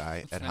cute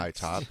guy at High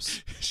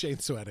Tops.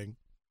 Shane's sweating.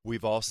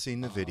 We've all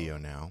seen the video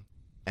now.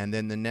 And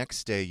then the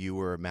next day,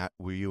 were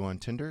you on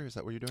Tinder? Is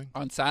that what you're doing?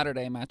 On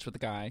Saturday, I matched with a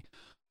guy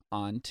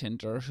on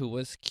Tinder who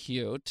was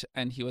cute,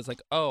 and he was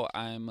like, "Oh,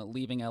 I'm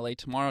leaving LA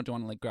tomorrow. Do you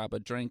want to like grab a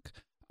drink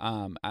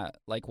at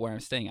like where I'm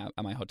staying at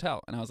my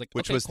hotel, and I was like,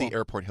 Which okay, was cool. the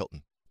Airport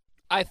Hilton.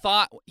 I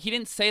thought he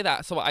didn't say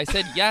that, so I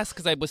said yes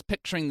because I was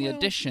picturing the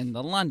Edition,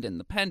 the London,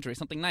 the Pendry,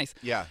 something nice.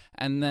 Yeah.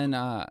 And then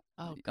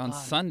on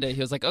Sunday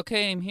he was like,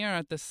 okay, I'm here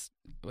at this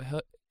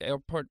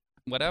airport,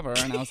 whatever,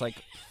 and I was like,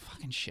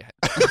 fucking shit.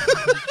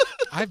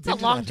 It's a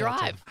long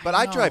drive. But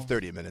I drive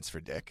 30 minutes for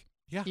Dick.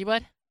 Yeah. You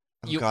would?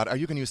 Oh, God, are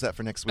you going to use that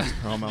for next week's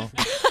promo?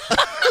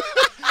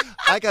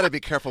 I got to be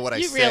careful what I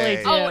You say.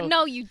 really do. Oh,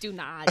 no, you do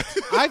not.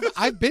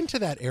 I've been to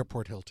that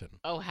Airport Hilton.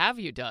 Oh, have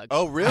you, Doug?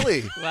 Oh,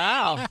 really?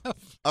 Wow.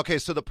 Okay,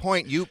 so the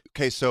point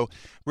so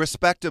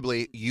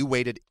respectably, you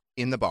waited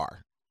in the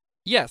bar.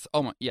 Yes.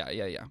 Oh my. Yeah.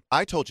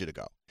 I told you to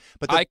go.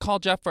 But I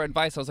called Jeff for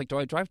advice. I was like, do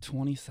I drive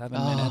 27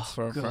 Oh, minutes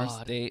for a God.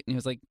 first date? And he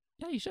was like,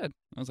 yeah, you should.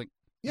 I was like,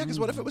 yeah, because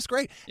what if it was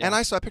great? Yeah. And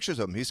I saw pictures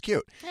of him. He's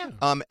cute. Yeah.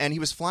 And he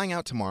was flying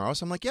out tomorrow,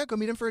 so I'm like, yeah, go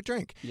meet him for a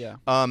drink. Yeah.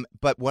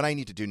 But what I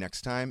need to do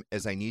next time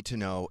is I need to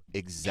know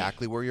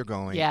exactly where you're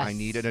going. Yes. I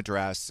need an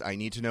address. I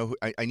need to know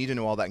I need to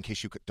know all that in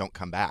case you don't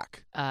come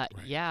back.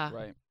 Yeah.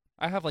 Right.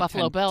 I have like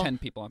Buffalo 10, Bill. 10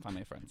 people on Find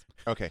My Friends.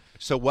 Okay.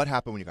 So what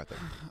happened when you got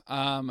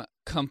there?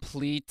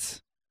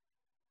 Complete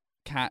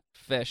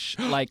catfish.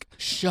 Like,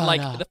 Shut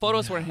like up. the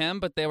photos were him,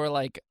 but they were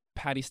like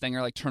Patty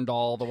Stanger, like turned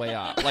all the way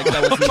up. Like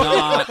that was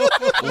not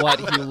what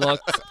he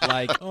looked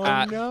like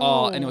at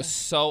all, and it was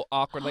so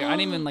awkward. Like I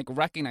didn't even like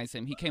recognize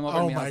him. He came over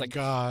to me. I was like,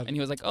 God. and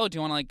he was like, "Oh, do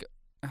you want to like?"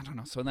 I don't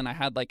know. So then I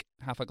had like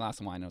half a glass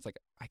of wine. And I was like,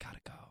 I gotta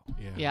go.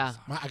 Yeah.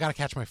 I got to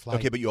catch my flight.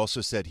 Okay, but you also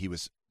said he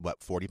was,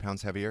 40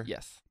 pounds heavier?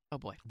 Yes. Oh,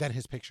 boy. Then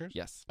his pictures?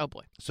 Yes. Oh,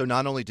 boy. So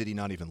not only did he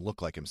not even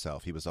look like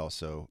himself, he was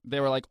also...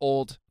 They were like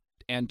old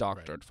and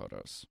doctored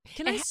photos.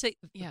 Can I say?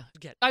 Yeah.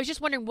 Get. I was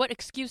just wondering, what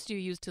excuse do you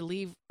use to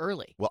leave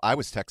early? Well, I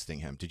was texting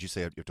him. Did you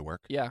say you have to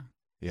work? Yeah.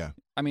 Yeah.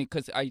 I mean,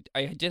 because I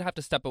did have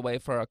to step away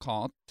for a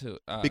call to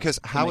because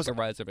to how make was a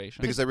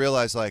reservation. Because I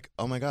realized, like,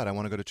 oh my God, I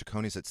want to go to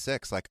Cicconi's at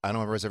 6. Like, I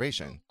don't have a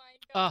reservation.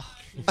 Oh.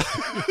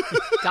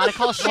 Gotta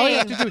call Shane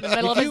in the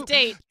middle of his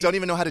date. Don't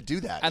even know how to do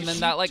that. And then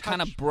that like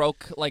kind of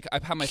broke. Like I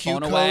had my Q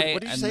phone code? away.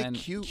 What did you and say? then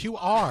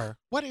QR.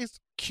 What is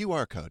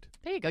QR code?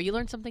 There you go. You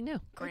learned something new.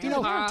 You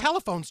know,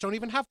 telephones don't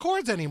even have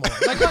cords anymore.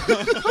 Like,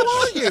 who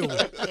are you?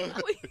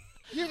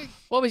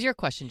 What was your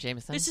question,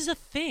 Jameson? This is a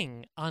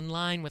thing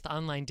online with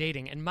online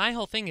dating, and my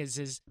whole thing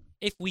is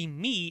if we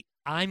meet,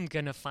 I'm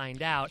gonna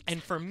find out.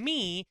 And for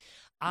me,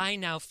 I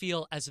now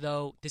feel as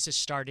though this is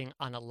starting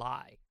on a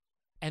lie.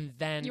 And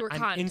then You were I'm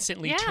conned.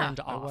 instantly Yeah. turned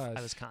off.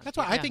 I was conned. That's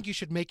why Yeah. I think you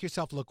should make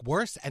yourself look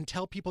worse and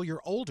tell people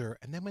you're older,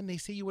 and then when they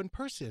see you in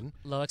person,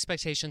 Low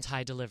expectations,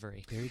 high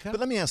delivery. there you go. But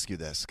let me ask you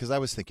this, because I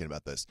was thinking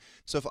about this.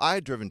 So if I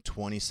had driven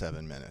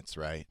 27 minutes,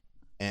 right,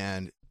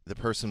 and the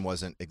person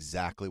wasn't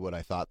exactly what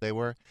I thought they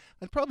were,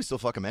 I'd probably still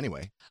fuck them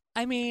anyway.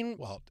 I mean,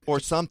 Well, Or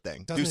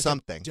something. doesn't Do it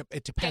something.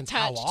 It depends Get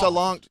how touched. It's a off.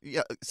 long,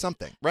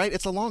 something, right?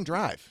 It's a long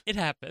drive. it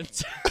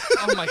happens.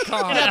 oh my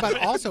god. Yeah, but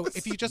also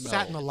if you just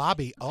sat in the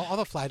lobby, all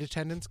the flight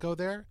attendants go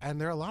there, and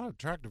there are a lot of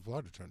attractive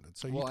flight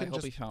attendants. So Well, you I can hope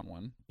just he found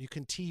one. you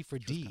can T for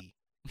D,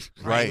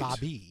 Right.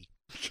 Lobby.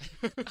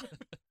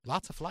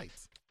 Lots of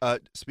flights.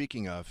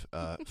 Speaking of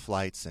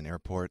flights and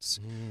airports,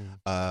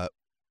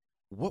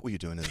 what were you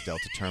doing in the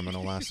Delta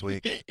terminal last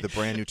week? The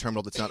brand new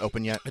terminal that's not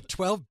open yet? A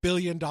 $12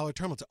 billion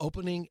terminal. It's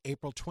opening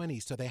April 20,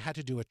 so they had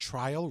to do a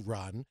trial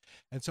run.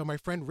 And so my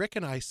friend Rick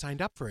and I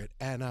signed up for it.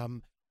 And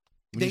When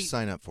they, you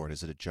sign up for it,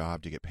 is it a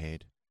job? Do you get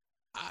paid?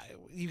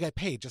 you get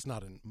paid, just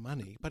not in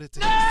money. But it's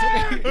an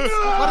experience.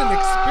 What an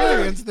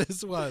experience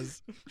this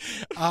was.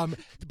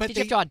 But Did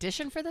you have to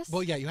audition for this?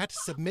 Well, yeah, you had to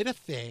submit a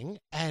thing,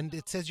 and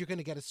it says you're going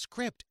to get a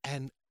script.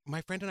 And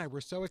my friend and I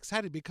were so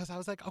excited because I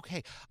was like,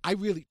 okay, I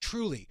really,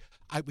 truly,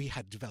 we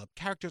had developed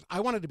characters. I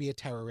wanted to be a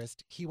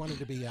terrorist. He wanted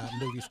to be a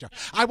movie star.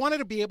 I wanted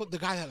to be the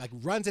guy that like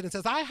runs in and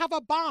says, I have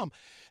a bomb.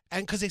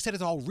 And because they said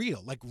it's all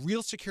real, like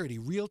real security,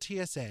 real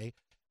TSA.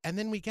 And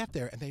then we get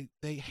there and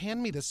they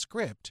hand me the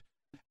script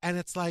and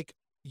it's like,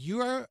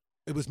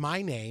 it was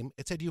my name.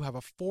 It said you have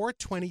a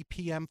 4:20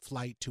 p.m.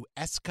 flight to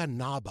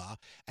Escanaba,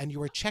 and you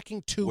were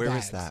checking two Where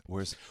bags. is that?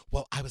 Where's?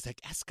 Well, I was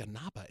like,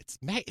 Escanaba,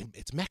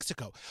 it's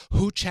Mexico.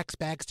 Who checks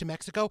bags to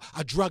Mexico?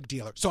 A drug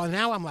dealer. So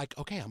now I'm like,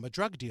 okay, I'm a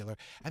drug dealer.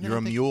 And then You're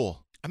I'm a thinking-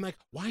 mule. I'm like,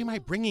 why am I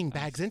bringing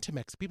bags into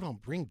Mexico? People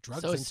don't bring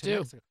drugs So into Stu.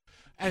 Mexico.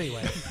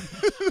 Anyway,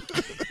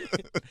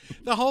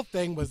 the whole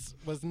thing was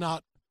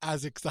not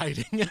as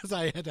exciting as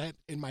I had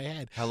in my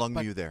head. How long were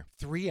But you there?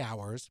 3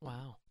 hours.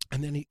 Wow.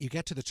 And then you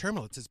get to the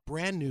terminal. It's this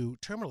brand new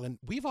terminal, and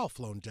we've all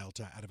flown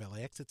Delta out of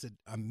LAX. It's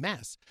a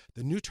mess.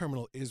 The new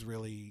terminal is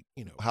really,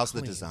 How's the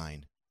clean.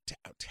 design?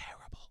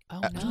 Terrible.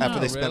 Oh, After no.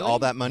 they spent Really? all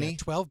that Yeah, money?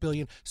 12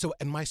 billion. So,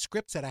 and my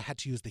script said I had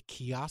to use the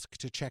kiosk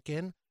to check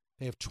in.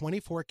 They have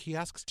 24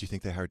 kiosks. Do you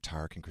think they hired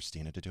Tarek and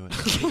Christina to do it?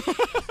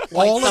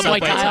 All of Subway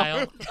the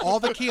tile. all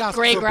the kiosks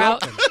Grey were grout.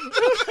 broken.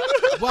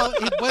 Well,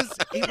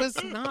 it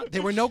was not.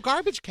 There were no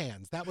garbage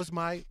cans. That was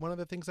one of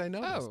the things I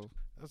noticed. Oh.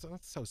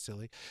 That's so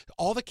silly.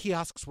 All the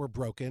kiosks were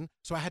broken,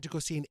 so I had to go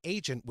see an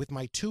agent with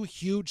my 2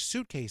 huge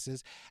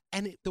suitcases.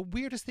 And the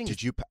weirdest thing is,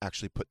 Did you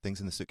actually put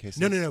things in the suitcases?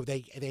 no.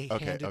 They Okay,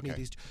 handed me okay.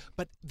 these.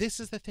 But this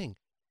is the thing.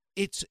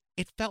 it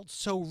felt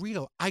so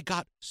real. I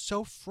got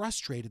so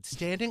frustrated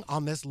standing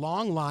on this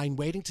long line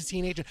waiting to see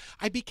an agent.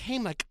 I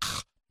became like,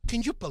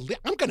 can you believe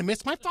I'm going to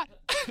miss my flight?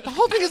 The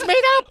whole thing is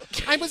made up.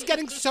 I was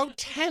getting so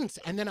tense,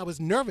 and then I was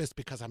nervous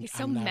because I'm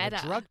now a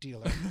drug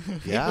dealer.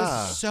 Yeah. It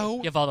was so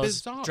You have all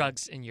those bizarre.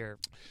 drugs in your.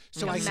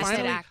 So You're I a method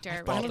finally, actor.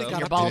 I finally got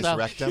Your up baldo.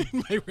 to His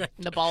rectum? my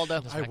rectum. The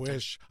baldo. I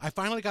wish. I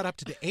finally got up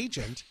to the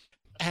agent,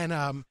 and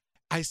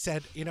I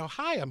said,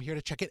 hi, I'm here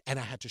to check it. And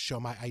I had to show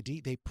my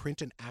ID. They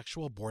print an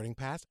actual boarding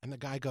pass, and the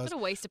guy goes, What a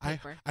waste of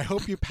paper. I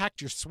hope you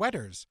packed your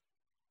sweaters.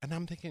 And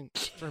I'm thinking,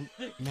 from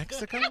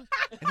Mexico?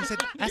 And he said,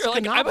 You're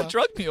like, I'm a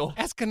drug mule.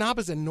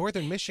 Escanaba's in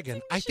northern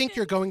Michigan. I think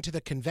you're going to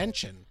the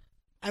convention.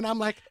 And I'm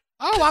like,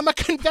 oh, I'm a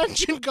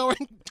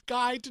convention-going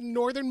guy to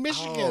northern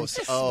Michigan.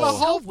 So The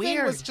whole thing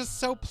weird. was just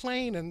so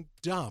plain and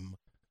dumb.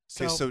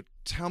 Okay, so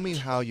tell me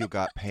how you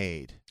got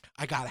paid.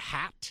 I got a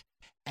hat,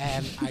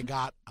 and I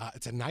got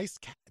it's a nice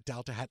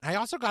Delta hat. I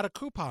also got a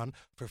coupon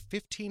for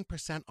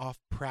 15% off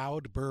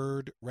Proud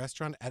Bird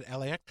restaurant at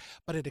LAX,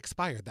 but it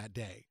expired that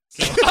day.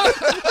 So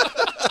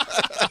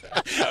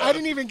I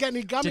didn't even get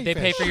any gummy Did they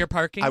pay fish. for your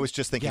parking? I was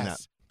just thinking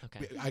Yes.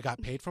 Okay. I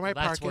got paid for my Well,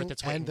 that's parking worth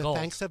its weight and in the gold.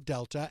 thanks of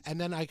Delta,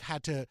 and then I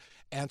had to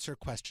answer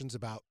questions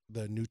about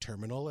the new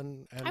terminal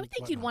and I would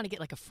think you'd want to get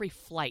like a free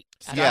flight.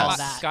 Out Yes. of all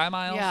that. Sky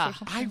Miles. Yeah. Or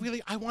something?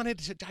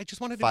 I just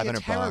wanted to be a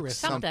 $500, terrorist.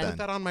 something. Put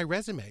that on my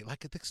resume.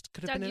 Like this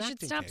could have Doug, been an you should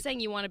acting stop gig. saying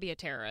you want to be a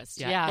terrorist.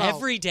 Yeah. Well-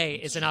 Every day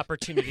is an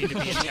opportunity to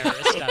be a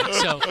terrorist. Doug.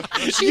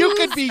 So You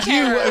could be you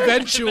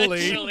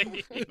eventually.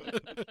 eventually.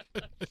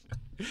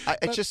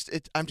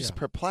 I'm just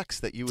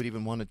perplexed that you would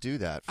even want to do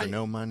that for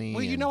no money.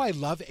 Well, and- I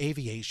love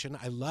aviation.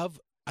 I love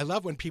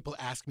when people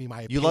ask me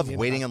my opinion. You love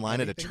waiting about in line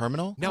everything. at a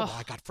terminal? No,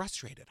 I got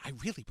frustrated. I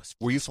really was.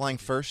 Were you flying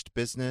first,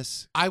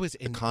 business? I was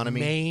in economy?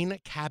 main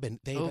cabin.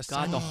 They Oh,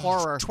 assigned God, the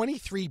horror.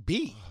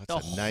 23B.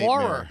 That's The a nightmare.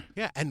 horror.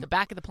 Yeah, and The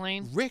back of the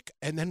plane. Rick,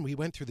 and then we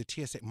went through the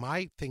TSA.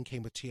 My thing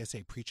came with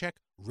TSA pre-check.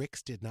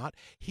 Rick's did not.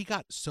 He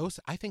got so.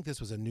 I think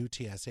this was a new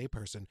TSA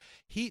person.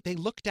 They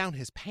looked down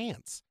his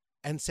pants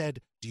and said,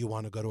 "Do you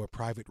want to go to a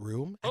private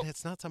room?" And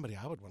it's not somebody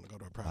I would want to go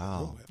to a private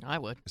room with. I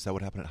would. Is that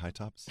what happened at High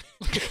Tops?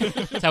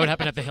 Is that what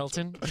happened at the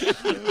Hilton?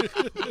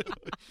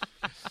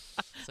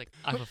 It's like,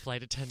 I'm a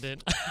flight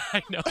attendant.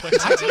 I know what to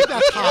I think do.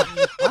 that's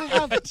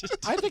hot.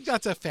 I think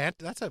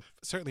that's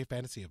certainly a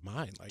fantasy of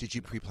mine. Like, Did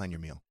you pre-plan your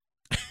meal?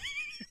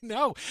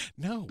 No.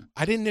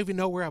 I didn't even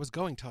know where I was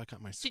going till I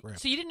got my So, script.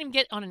 so you didn't even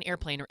get on an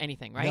airplane or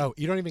anything, right? No,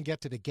 you don't even get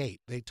to the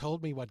gate. They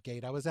told me what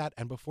gate I was at,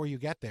 and before you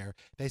get there,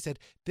 they said,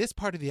 this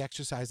part of the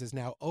exercise is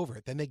now over.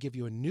 Then they give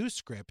you a new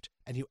script,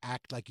 and you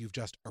act like you've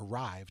just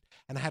arrived.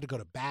 And I had to go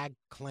to bag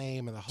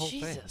claim and the whole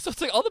thing. Jesus. So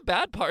it's like all the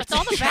bad parts. That's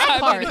all the Yeah, bad I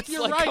mean, parts. it's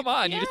You're like, right. come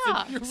on. Yeah. You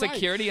just You're did right.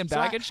 security and So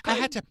baggage. I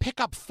had to pick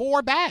up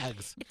 4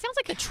 bags. It sounds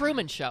like the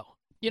Truman Show.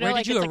 You know, Where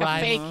like did you it's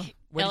arrive? like a fake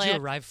Where did you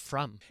Elliot- arrive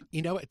from?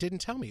 It didn't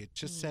tell me. It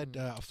just said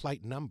a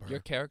flight number. Your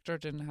character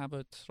didn't have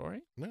a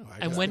story? No. I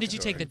And just- when did you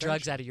take the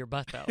drugs out of your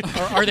butt, though?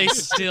 Or are they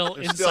still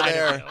They're still inside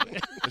there. of you?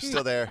 They're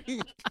still there.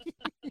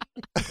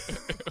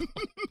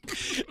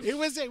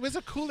 It was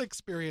a cool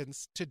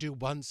experience to do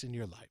once in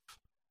your life.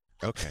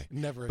 Okay.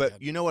 Never But again.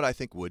 you know what I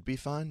think would be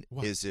fun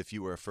What? is if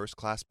you were a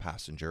first-class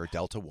passenger,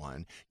 Delta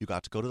One, you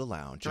got to go to the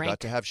lounge, you Drink. got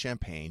to have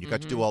champagne, you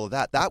got to do all of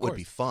that. That Of would course.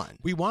 be fun.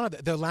 We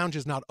wanted the lounge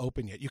is not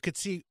open yet. You could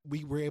see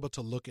we were able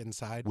to look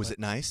inside. Was but it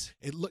nice?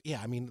 It looked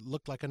it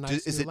looked like a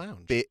nice Is new it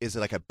lounge. is it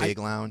like a big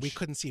lounge? We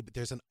couldn't see, but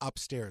there's an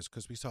upstairs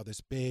because we saw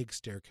this big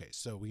staircase,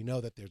 so we know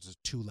that there's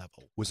a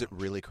 2-level. Was it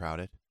lounge. really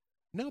crowded?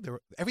 No, there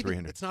were everything.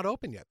 300. It's not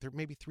open yet. There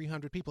may be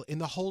 300 people in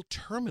the whole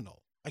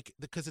terminal, like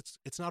because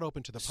it's not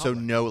open to the So public.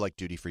 no like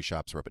duty-free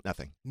shops were open.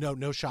 Nothing.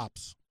 no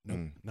shops, no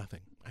Mm.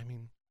 nothing. I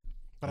mean,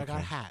 but I got a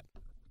Okay. hat.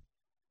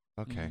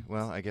 Okay.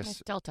 Well, I guess.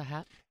 Nice Delta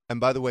hat. And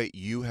by the way,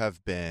 you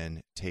have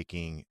been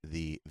taking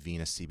the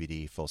Venus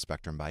CBD full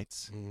spectrum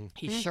bites.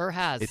 He sure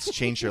has. It's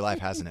changed your life,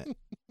 hasn't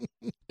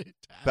it?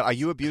 But are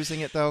you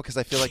abusing it though? Because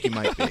I feel like you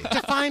might be.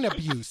 Define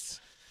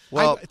abuse.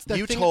 Well, it's the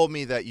you thing- told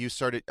me that you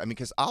started. I mean,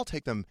 because I'll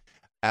take them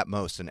at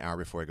most an hour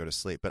before I go to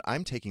sleep, but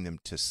I'm taking them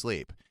to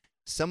sleep.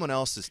 Someone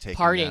else is taking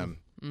Partying. them.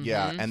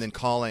 Yeah, Mhm. and then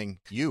calling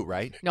you,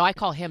 right? No, I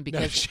call him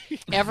because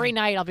every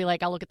night I'll be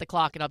like, I'll look at the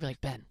clock and I'll be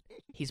like, Ben,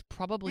 he's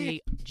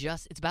probably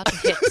it's about to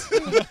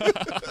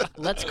hit.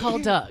 Let's call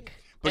Doug.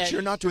 But And-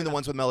 you're not doing the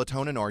ones with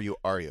melatonin, or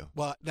are you?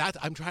 Well,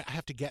 I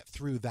have to get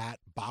through that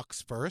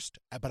box first,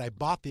 but I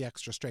bought the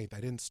extra strength.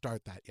 I didn't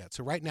start that yet.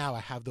 So right now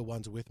I have the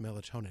ones with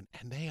melatonin,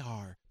 and they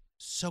are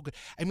so good.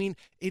 I mean,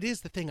 it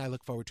is the thing I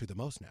look forward to the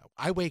most now.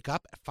 I wake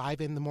up at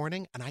 5 in the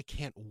morning, and I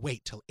can't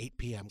wait till 8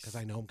 p.m. because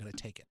I know I'm going to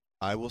take it.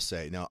 I will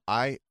say now.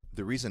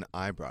 The reason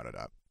I brought it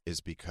up is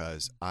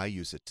because I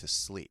use it to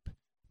sleep.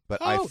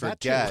 But I Oh,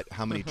 that too. forget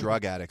how many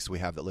drug addicts we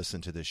have that listen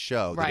to this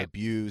show that Right.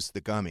 abuse the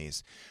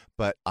gummies.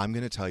 But I'm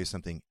going to tell you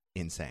something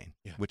insane,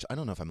 Yeah. which I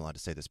don't know if I'm allowed to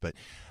say this, but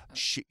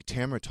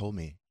Tamara told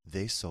me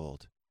they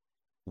sold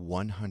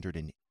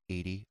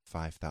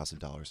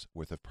 $85,000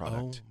 worth of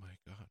product. Oh my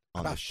God!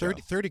 On About this show.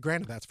 30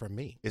 grand of that's from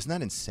me. Isn't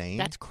that insane?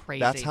 That's crazy.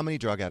 That's how many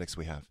drug addicts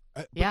we have.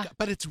 Yeah.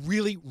 but it's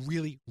really,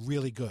 really,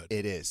 really good.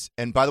 It is.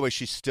 And by the way,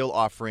 she's still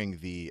offering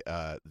the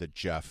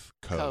Jeff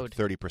code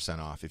 30%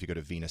 off if you go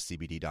to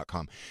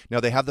venuscbd.com. Now,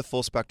 they have the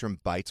full spectrum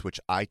bites, which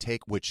I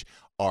take, which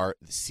are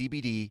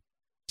CBD,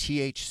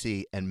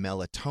 THC, and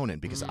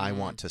melatonin because I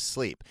want to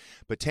sleep.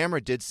 But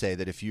Tamara did say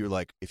that if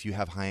you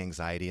have high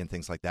anxiety and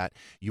things like that,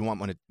 you might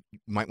want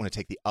to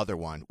take the other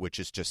one, which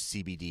is just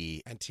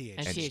CBD and THC.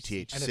 And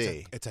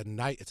THC.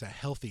 And it's a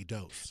healthy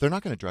dose. They're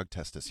not going to drug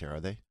test us here, are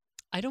they?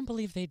 I don't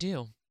believe they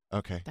do.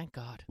 Okay. Thank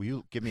God. Will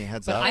you give me a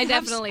heads But up? I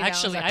definitely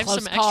actually don't. I have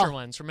Close some call. extra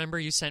ones. Remember,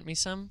 you sent me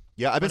some.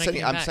 Yeah, when I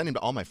came I'm back? sending to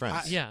all my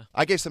friends. Yeah.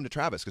 I gave some to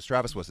Travis because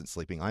Travis wasn't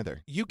sleeping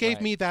either. You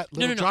gave me that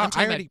little No. jar. I'm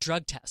talking I already... about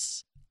drug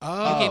tests.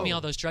 Oh. You gave me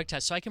all those drug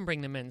tests, so I can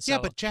bring them in. So. Yeah,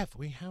 but Jeff,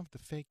 we have the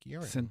fake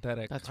urine.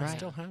 Synthetic. That's I right.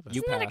 still have it.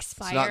 You Isn't that passed. It's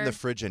not in the expired?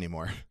 fridge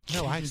anymore.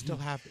 No, I still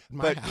have it in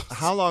my But house.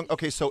 how long?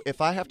 Okay, so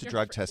if I have to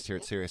drug test here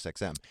at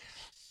SiriusXM,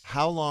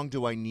 how long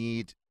do I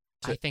need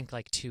I think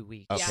like 2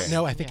 weeks. Okay.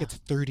 No, I think Yeah. it's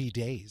 30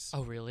 days.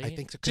 Oh, really? I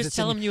think so. 'cause Just it's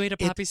tell in- them you ate a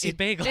poppy seed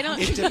bagel. They don't.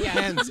 It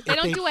depends. They if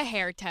don't do a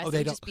hair test. Oh, they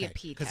It'd don't just be a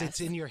pee test. because it's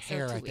in your So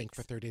hair. 2 I think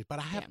for weeks. 30 days. But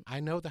I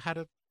know how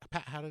to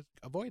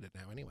avoid it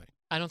now. Anyway.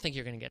 I don't think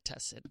you're going to get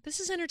tested. This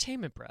is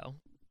entertainment, bro.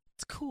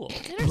 It's cool.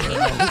 It's cool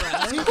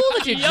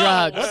that you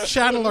drug. What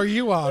channel are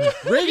you on?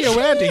 Radio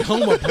Andy,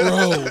 home of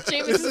bro.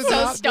 James This is is so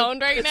not the-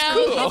 stoned right now.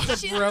 Not the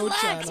Chill, bro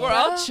relax, channel. We're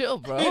all chill,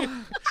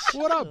 bro.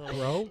 What up,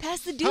 bro?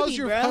 Pass the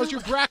doobie, How's your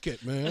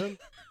bracket, man?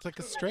 It's like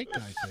a straight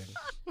guy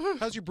thing.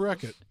 How's your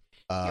bracket?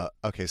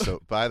 Okay,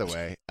 so by the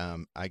way,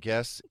 I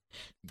guess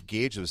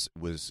Gage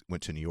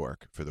went to New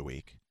York for the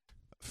week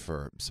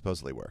for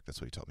supposedly work.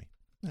 That's what he told me.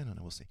 I don't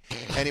know. We'll see.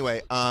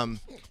 Anyway,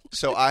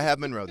 so I have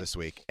Monroe this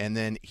week, and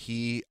then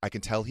I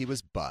can tell he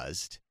was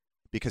buzzed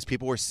because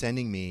people were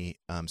sending me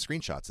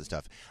screenshots and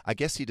stuff. I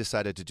guess he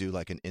decided to do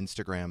like an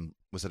Instagram.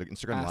 Was it an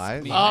Instagram Ask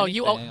Live? me Oh,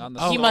 anything on the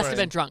he story. must have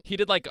been drunk. He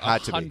did like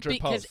Had to be. 100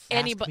 Because posts.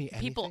 anybody,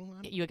 Ask me people, anything,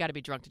 Lon? you got to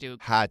be drunk to do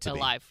Had to a be.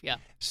 live. Yeah.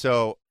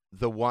 So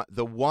the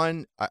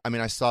one. I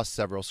mean, I saw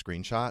several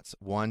screenshots.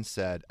 One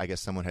said, I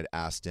guess someone had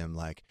asked him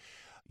like,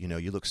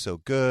 you look so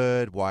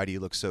good. Why do you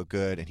look so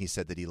good? And he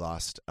said that he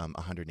lost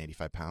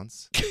 185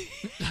 pounds,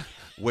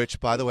 which,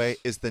 by the way,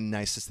 is the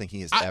nicest thing he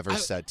has ever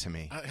said to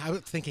me. I was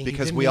thinking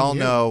Because he we didn't all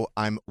mean you. know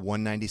I'm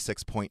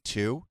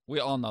 196.2,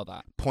 We all know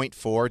that.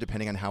 0.4,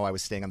 depending on how I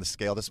was staying on the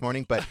scale this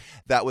morning. But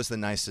that was the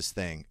nicest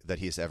thing that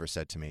he has ever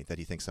said to me, that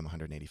he thinks I'm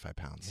 185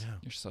 pounds. Yeah.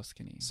 You're so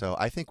skinny. So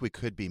I think we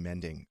could be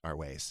mending our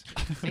ways.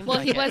 Well,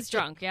 he was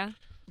drunk, yeah.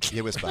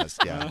 He was buzzed,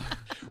 yeah.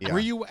 Yeah. Were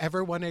you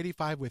ever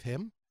 185 with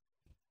him?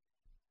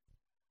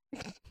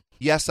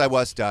 Yes, I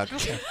was, Doug.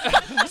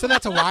 So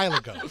that's a while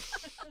ago.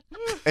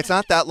 It's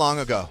not that long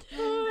ago.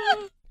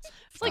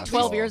 It's like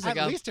 12 years At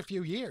ago. least a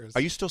few years.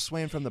 Are you still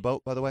swaying from the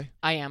boat, by the way?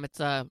 I am. It's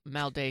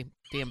Mal de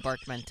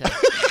Embarkment.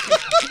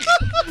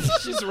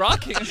 She's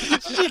rocking.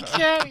 She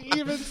can't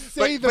even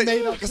say the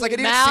made up. Because like I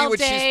didn't see what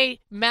she's.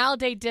 Mal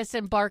de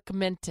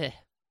Disembarkment.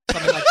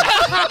 Something like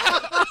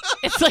that.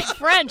 It's like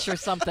French or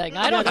something.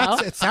 I don't know.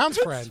 It sounds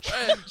French.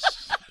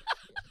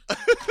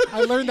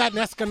 I learned that in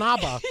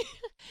Escanaba.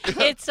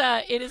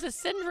 It is a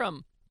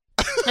syndrome.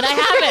 And I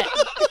have it.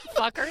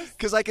 Fuckers.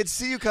 Because I could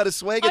see you kind of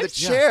swaying in I'm- the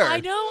chair. I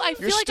know. I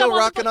feel You're like still I'm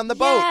rocking on the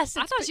boat. Yes.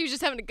 I thought she was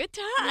just having a good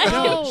time.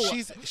 No, No.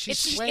 she's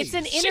It's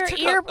an She inner took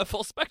ear. a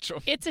full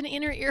spectrum. It's an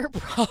inner ear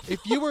problem.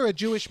 If you were a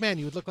Jewish man,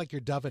 you would look like you're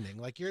dovening.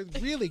 Like you're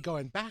really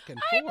going back and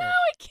I forth. know.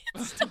 I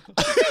can't stop.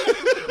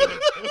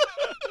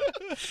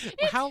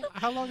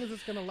 How long is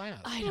this going to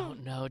last? I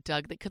don't know,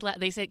 Doug.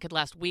 They say it could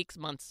last weeks,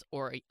 months,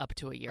 or up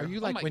to a year. Are you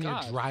Oh like my when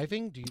God. you're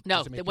driving? Do you, No,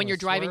 does it make when you you're wanna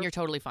driving, swerve? you're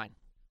totally fine.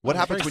 What Oh,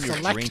 happens very when you're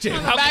selective.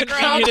 drinking? How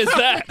convenient is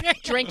that?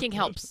 Drinking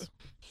helps,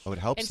 Oh, it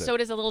helps and it. so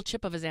does a little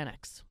chip of a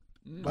Xanax.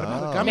 What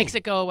about Oh. a gummy? Makes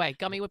it go away.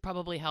 Gummy would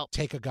probably help.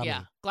 Take a gummy.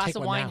 Yeah, glass Take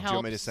of one wine now. Do you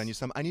want me to helps. send you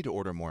some? I need to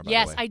order more, by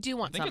Yes, the way. I do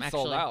want I think some it's actually.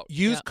 sold out.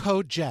 Use Yeah.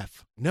 code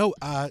Jeff. No,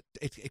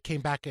 it came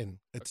back in.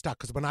 It's stuck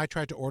because when I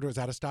tried to order, it was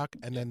out of stock,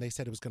 and then they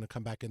said it was going to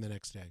come back in the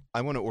next day.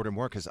 I want to order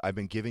more because I've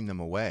been giving them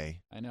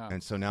away. I know.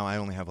 And so now I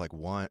only have like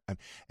one. And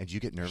do you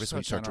get nervous so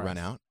when you start to run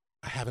generous. out?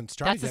 I haven't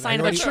started That's a yet. sign I of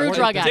a already true ordered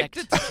drug the-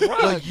 addict.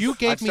 Well, you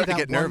gave I'm me starting that to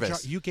get one jar.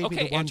 nervous. You gave me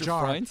Okay, the one Andrew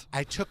jar. Freund.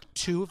 I took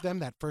 2 of them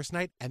that first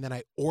night, and then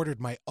I ordered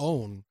my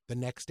own the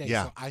next day.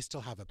 Yeah. So I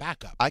still have a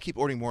backup. I keep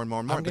ordering more and more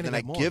and more, I'm but gonna then I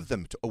get more. give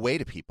them away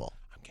to people.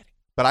 I'm kidding.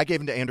 But I gave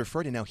them to Andrew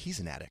Freud, and now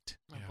he's an addict.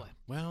 Oh, boy.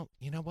 Well,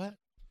 you know what?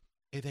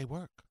 They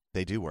work.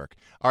 They do work.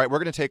 All right, we're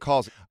going to take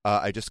calls.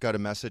 I just got a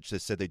message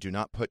that said they do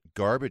not put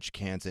garbage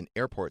cans in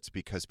airports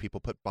because people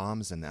put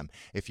bombs in them.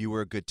 If you were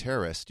a good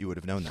terrorist, you would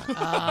have known that.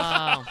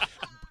 Oh.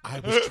 I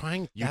was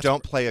trying. You that's-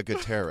 don't play a good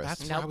terrorist.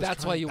 That's No, why I was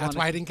that's trying- why you That's wanted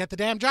why I to- didn't get the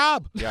damn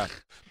job. Yeah.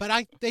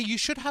 But you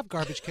should have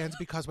garbage cans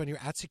because when you're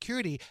at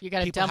security, You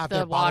gotta people dump have the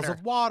their bottles water.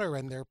 of water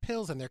and their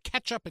pills and their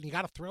ketchup, and you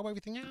got to throw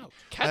everything out.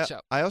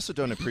 Ketchup. I also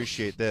don't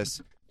appreciate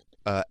this.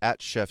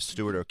 At Chef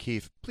Stuart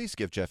O'Keefe, please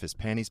give Jeff his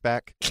panties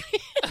back.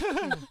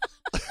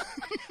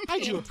 I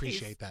do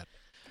appreciate that.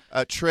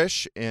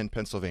 Trish in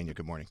Pennsylvania,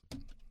 good morning.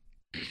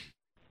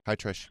 Hi,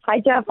 Trish. Hi,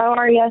 Jeff. How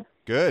are you?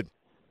 Good.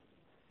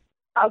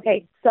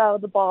 Okay, so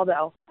the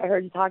Baldo. I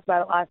heard you talk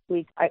about it last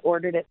week. I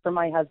ordered it for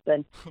my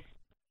husband.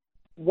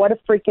 What a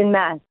freaking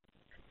mess.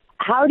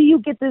 How do you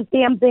get this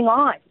damn thing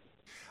on?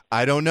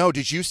 I don't know.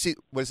 Did you see,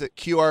 was it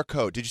QR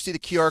code? Did you see the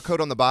QR code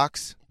on the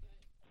box?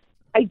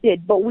 I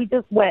did, but we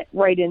just went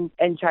right in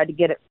and tried to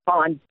get it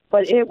on.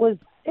 But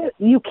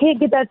you can't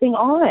get that thing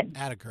on.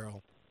 Atta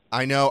girl.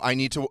 I know. I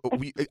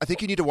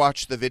think you need to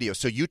watch the video.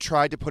 So you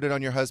tried to put it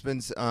on your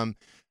husband's,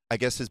 I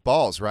guess his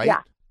balls, right?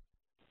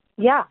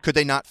 Yeah. Could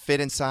they not fit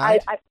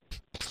inside?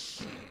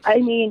 I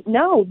mean,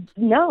 no.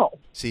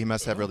 See, he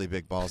must have really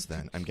big balls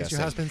then, I'm guessing.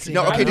 your husband seen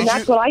No, that? okay,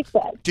 That's what I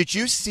said. Did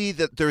you see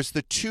that there's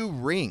the two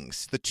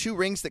rings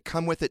that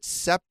come with it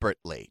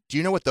separately? Do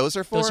you know what those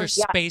are for? Those are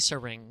spacer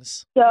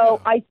rings.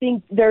 So I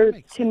think they're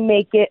to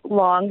make it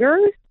longer.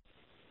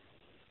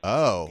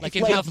 Oh. Like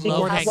if you have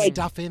low hanging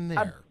stuff in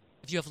there.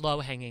 If you have low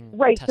hanging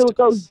Right, testicles. so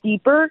it goes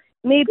deeper,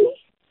 maybe?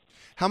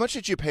 How much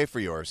did you pay for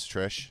yours,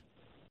 Trish?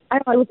 I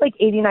don't know, it was like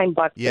 $89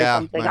 or Yeah,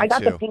 something. mine I got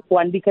too. the pink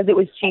one because it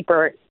was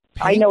cheaper.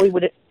 I know he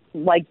would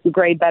like the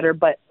gray better,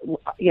 but,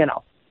 $89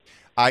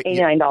 is I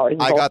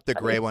a got lot. the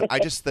gray one.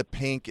 The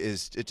pink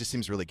it just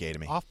seems really gay to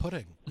me.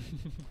 Off-putting.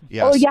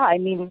 Yes. Oh, yeah, I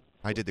mean.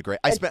 I did the gray.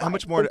 I it's spent how fine.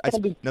 much more? It's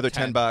gonna be- Another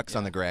 $10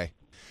 on the gray.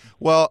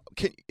 Well,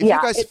 if you Yeah,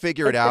 guys it's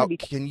figure it gonna out, be-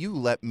 can you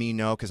let me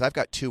know? Because I've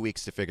got 2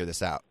 weeks to figure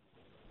this out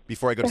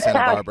before I go to Santa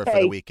Barbara for the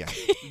Okay. weekend.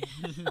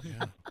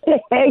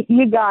 Hey,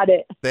 you got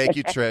it. Thank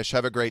you, Trish.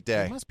 Have a great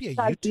day. It must be a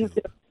Talk to you YouTube.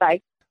 soon.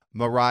 Bye.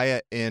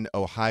 Mariah in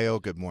Ohio,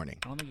 good morning.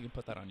 I don't think you can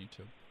put that on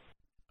YouTube.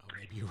 Oh,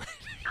 maybe you're right.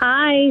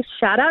 Hi,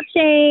 shout out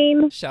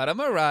Jane. Shout out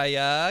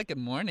Mariah. Good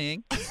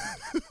morning.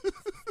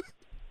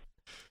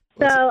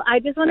 So I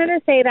just wanted to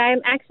say that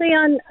I'm actually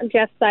on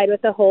Jeff's side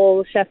with the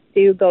whole Chef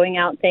Stu going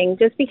out thing,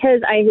 just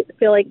because I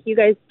feel like you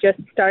guys just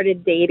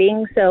started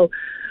dating. So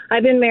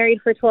I've been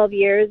married for 12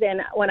 years,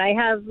 and when I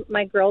have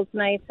my girls'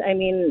 nights, I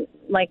mean,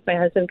 like my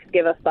husband could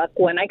give a fuck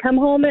when I come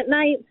home at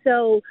night.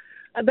 So,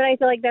 but I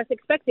feel like that's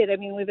expected. I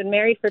mean, we've been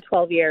married for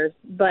 12 years,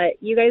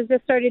 but you guys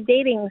just started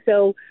dating,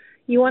 so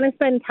you want to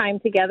spend time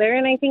together,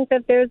 and I think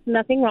that there's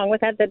nothing wrong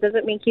with that. That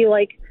doesn't make you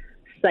like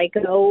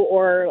psycho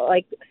or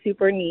like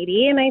super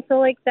needy, and I feel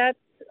like that's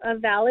a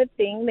valid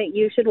thing that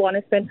you should want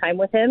to spend time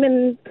with him,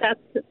 and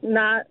that's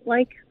not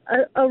like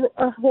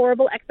a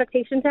horrible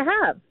expectation to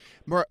have.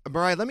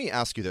 Mariah, let me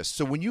ask you this.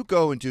 So when you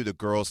go and do the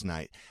girls'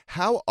 night,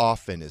 how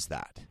often is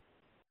that?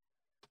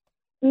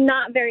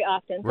 Not very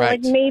often. So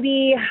Right. like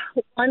maybe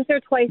once or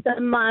twice a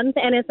month,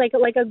 and it's like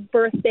a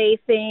birthday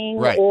thing,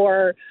 Right.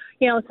 or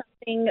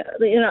something,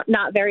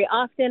 not very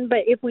often. But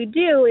if we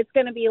do, it's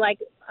going to be like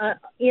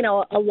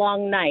a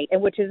long night,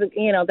 and which is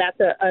that's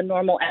a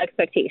normal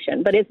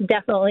expectation. But it's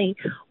definitely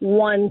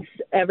once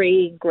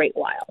every great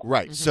while.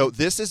 Right. So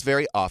this is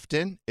very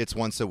often. It's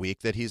once a week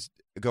that he's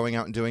going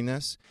out and doing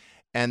this.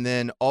 And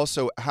then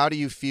also, how do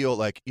you feel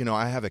like,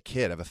 I have a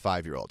kid, I have a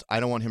 5-year-old. I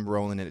don't want him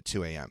rolling in at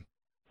 2 a.m.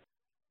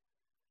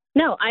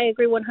 No, I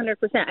agree 100%.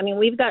 I mean,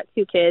 we've got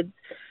 2 kids,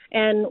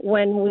 and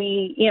when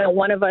we,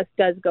 one of us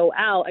does go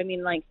out, I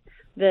mean, like,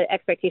 the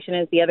expectation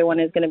is the other one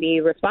is going to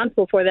be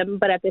responsible for them.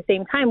 But at the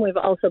same time, we've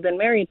also been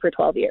married for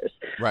 12 years.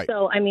 Right.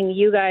 So, I mean,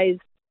 you guys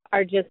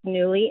are just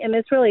newly in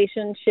this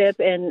relationship,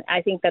 and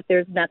I think that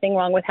there's nothing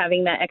wrong with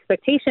having that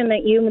expectation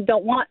that you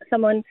don't want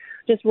someone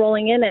just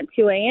rolling in at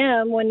 2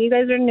 a.m. when you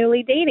guys are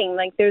newly dating.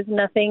 Like, there's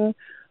nothing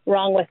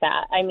wrong with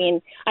that. I mean,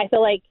 I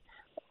feel like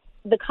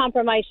the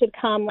compromise should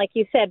come, like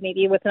you said,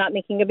 maybe with not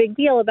making a big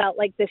deal about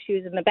like the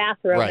shoes in the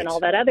bathroom Right. and all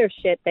that other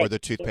shit. That Or the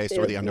toothpaste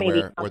or the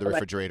underwear or the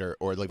refrigerator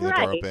or leaving the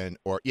door Right. open.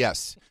 Or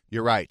yes,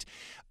 you're right.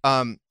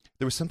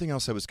 There was something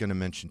else I was going to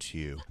mention to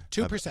you.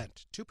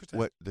 2%. 2%.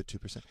 What, the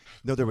 2%?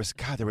 No, there was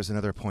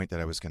another point that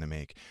I was going to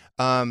make.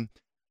 I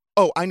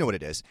know what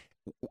it is.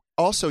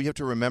 Also, you have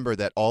to remember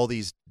that all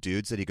these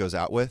dudes that he goes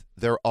out with,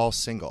 they're all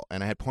single.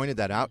 And I had pointed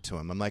that out to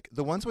him. I'm like,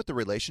 the ones with the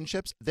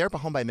relationships, they're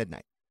home by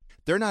midnight.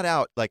 They're not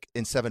out like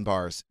in 7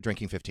 bars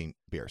drinking 15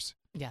 beers.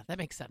 Yeah, that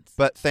makes sense.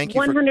 But thank you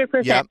 100%.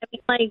 for... Yeah. I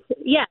mean, like,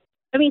 yeah.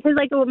 I mean, because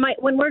like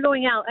when we're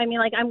going out, I mean,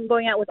 like I'm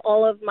going out with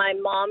all of my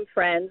mom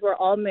friends. We're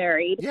all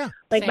married. Yeah.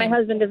 Like my Same.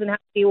 husband doesn't have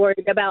to be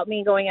worried about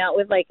me going out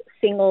with like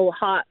single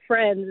hot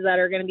friends that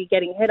are going to be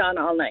getting hit on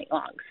all night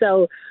long.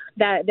 So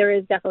that there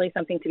is definitely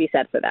something to be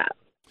said for that.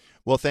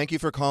 Well, thank you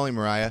for calling,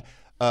 Mariah.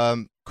 How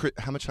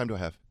much time do I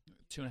have?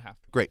 2.5.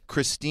 Great.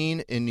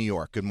 Christine in New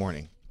York. Good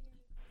morning.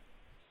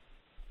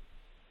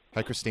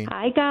 Hi, Christine.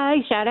 Hi, guys.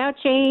 Shout out,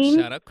 Jane.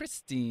 Shout out,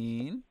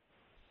 Christine.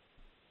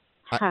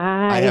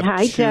 I have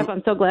Hi, two- Jeff.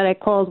 I'm so glad I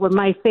called when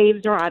my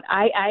faves are on.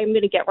 I'm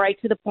going to get right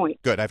to the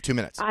point. Good. I have 2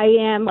 minutes. I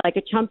am like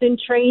a chump in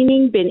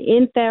training, been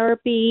in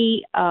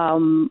therapy.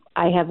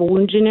 I have a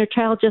wound inner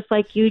child just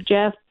like you,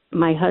 Jeff.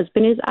 My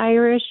husband is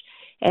Irish,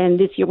 and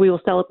this year we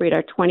will celebrate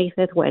our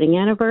 25th wedding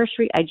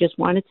anniversary. I just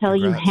want to tell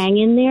Congrats. you, hang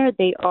in there.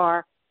 They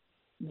are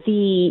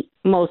the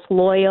most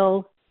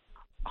loyal,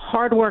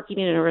 hardworking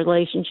in a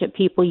relationship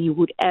people you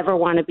would ever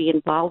want to be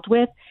involved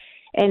with.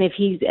 And if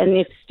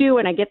Stu,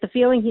 and I get the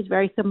feeling he's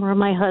very similar to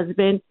my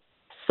husband,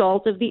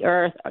 salt of the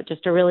earth,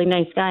 just a really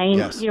nice guy. And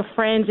Yes. your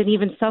friends and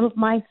even some of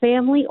my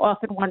family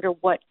often wonder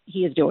what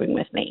he is doing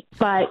with me.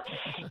 But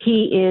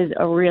he is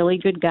a really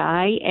good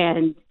guy,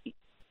 and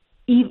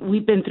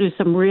we've been through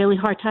some really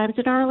hard times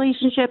in our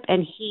relationship,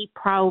 and he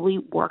probably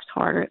works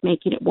harder at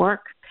making it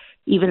work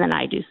even than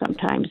I do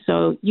sometimes.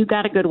 So you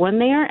got a good one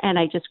there, and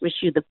I just wish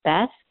you the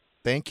best.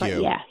 Thank But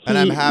you. yeah, and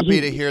I'm he- happy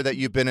he- to hear that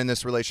you've been in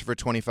this relationship for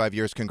 25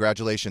 years.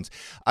 Congratulations.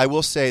 I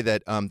will say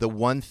that the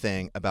one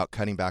thing about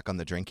cutting back on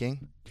the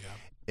drinking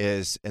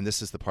is, and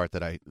this is the part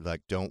that I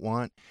don't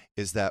want,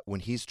 is that when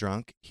he's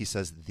drunk, he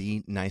says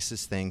the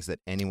nicest things that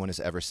anyone has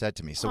ever said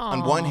to me. So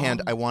on one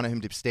hand, I want him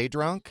to stay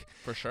drunk.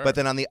 For sure. But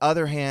then on the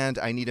other hand,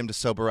 I need him to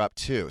sober up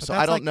too. But So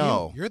that's I don't like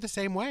know. You're the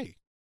same way.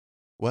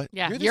 What?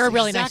 Yeah, the you're a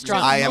really nice exact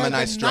drunk. same- I am you're a the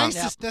nice drunk.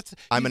 nicest- that's-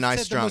 I'm a you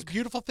nice said the most drunk.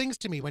 beautiful things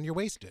to me when you're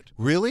wasted.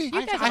 Really? You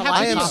guys I have a have lot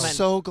I in am common.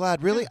 so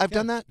glad. Really? I've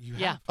done that? You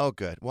Yeah. have. Oh,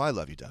 good. Well, I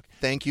love you, Doug.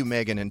 Thank you,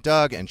 Megan and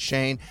Doug and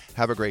Shane.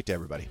 Have a great day,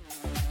 everybody.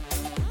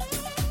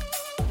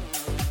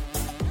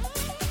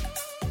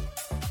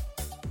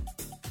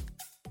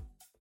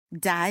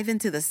 Dive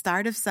into the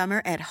start of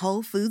summer at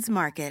Whole Foods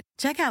Market.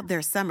 Check out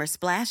their Summer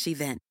Splash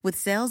event with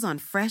sales on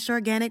fresh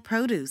organic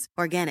produce,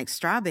 organic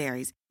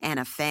strawberries, and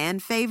a fan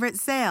favorite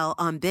sale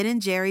on Ben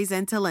 & Jerry's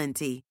and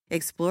Talenti.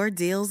 Explore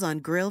deals on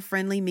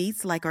grill-friendly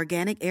meats like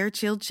organic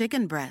air-chilled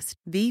chicken breast,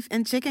 beef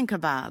and chicken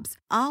kebabs,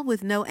 all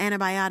with no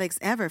antibiotics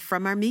ever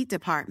from our meat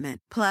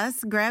department.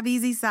 Plus, grab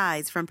easy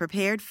sides from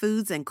prepared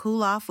foods and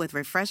cool off with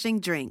refreshing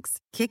drinks.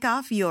 Kick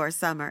off your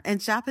summer and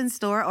shop in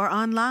store or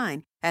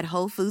online at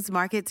Whole Foods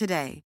Market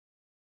today.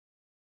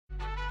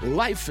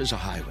 Life is a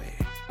highway,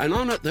 and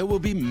on it there will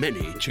be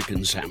many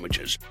chicken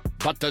sandwiches.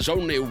 But there's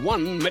only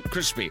one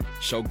McCrispy.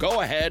 So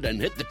go ahead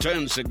and hit the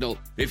turn signal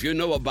if you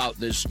know about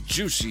this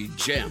juicy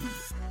gem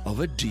of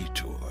a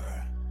detour.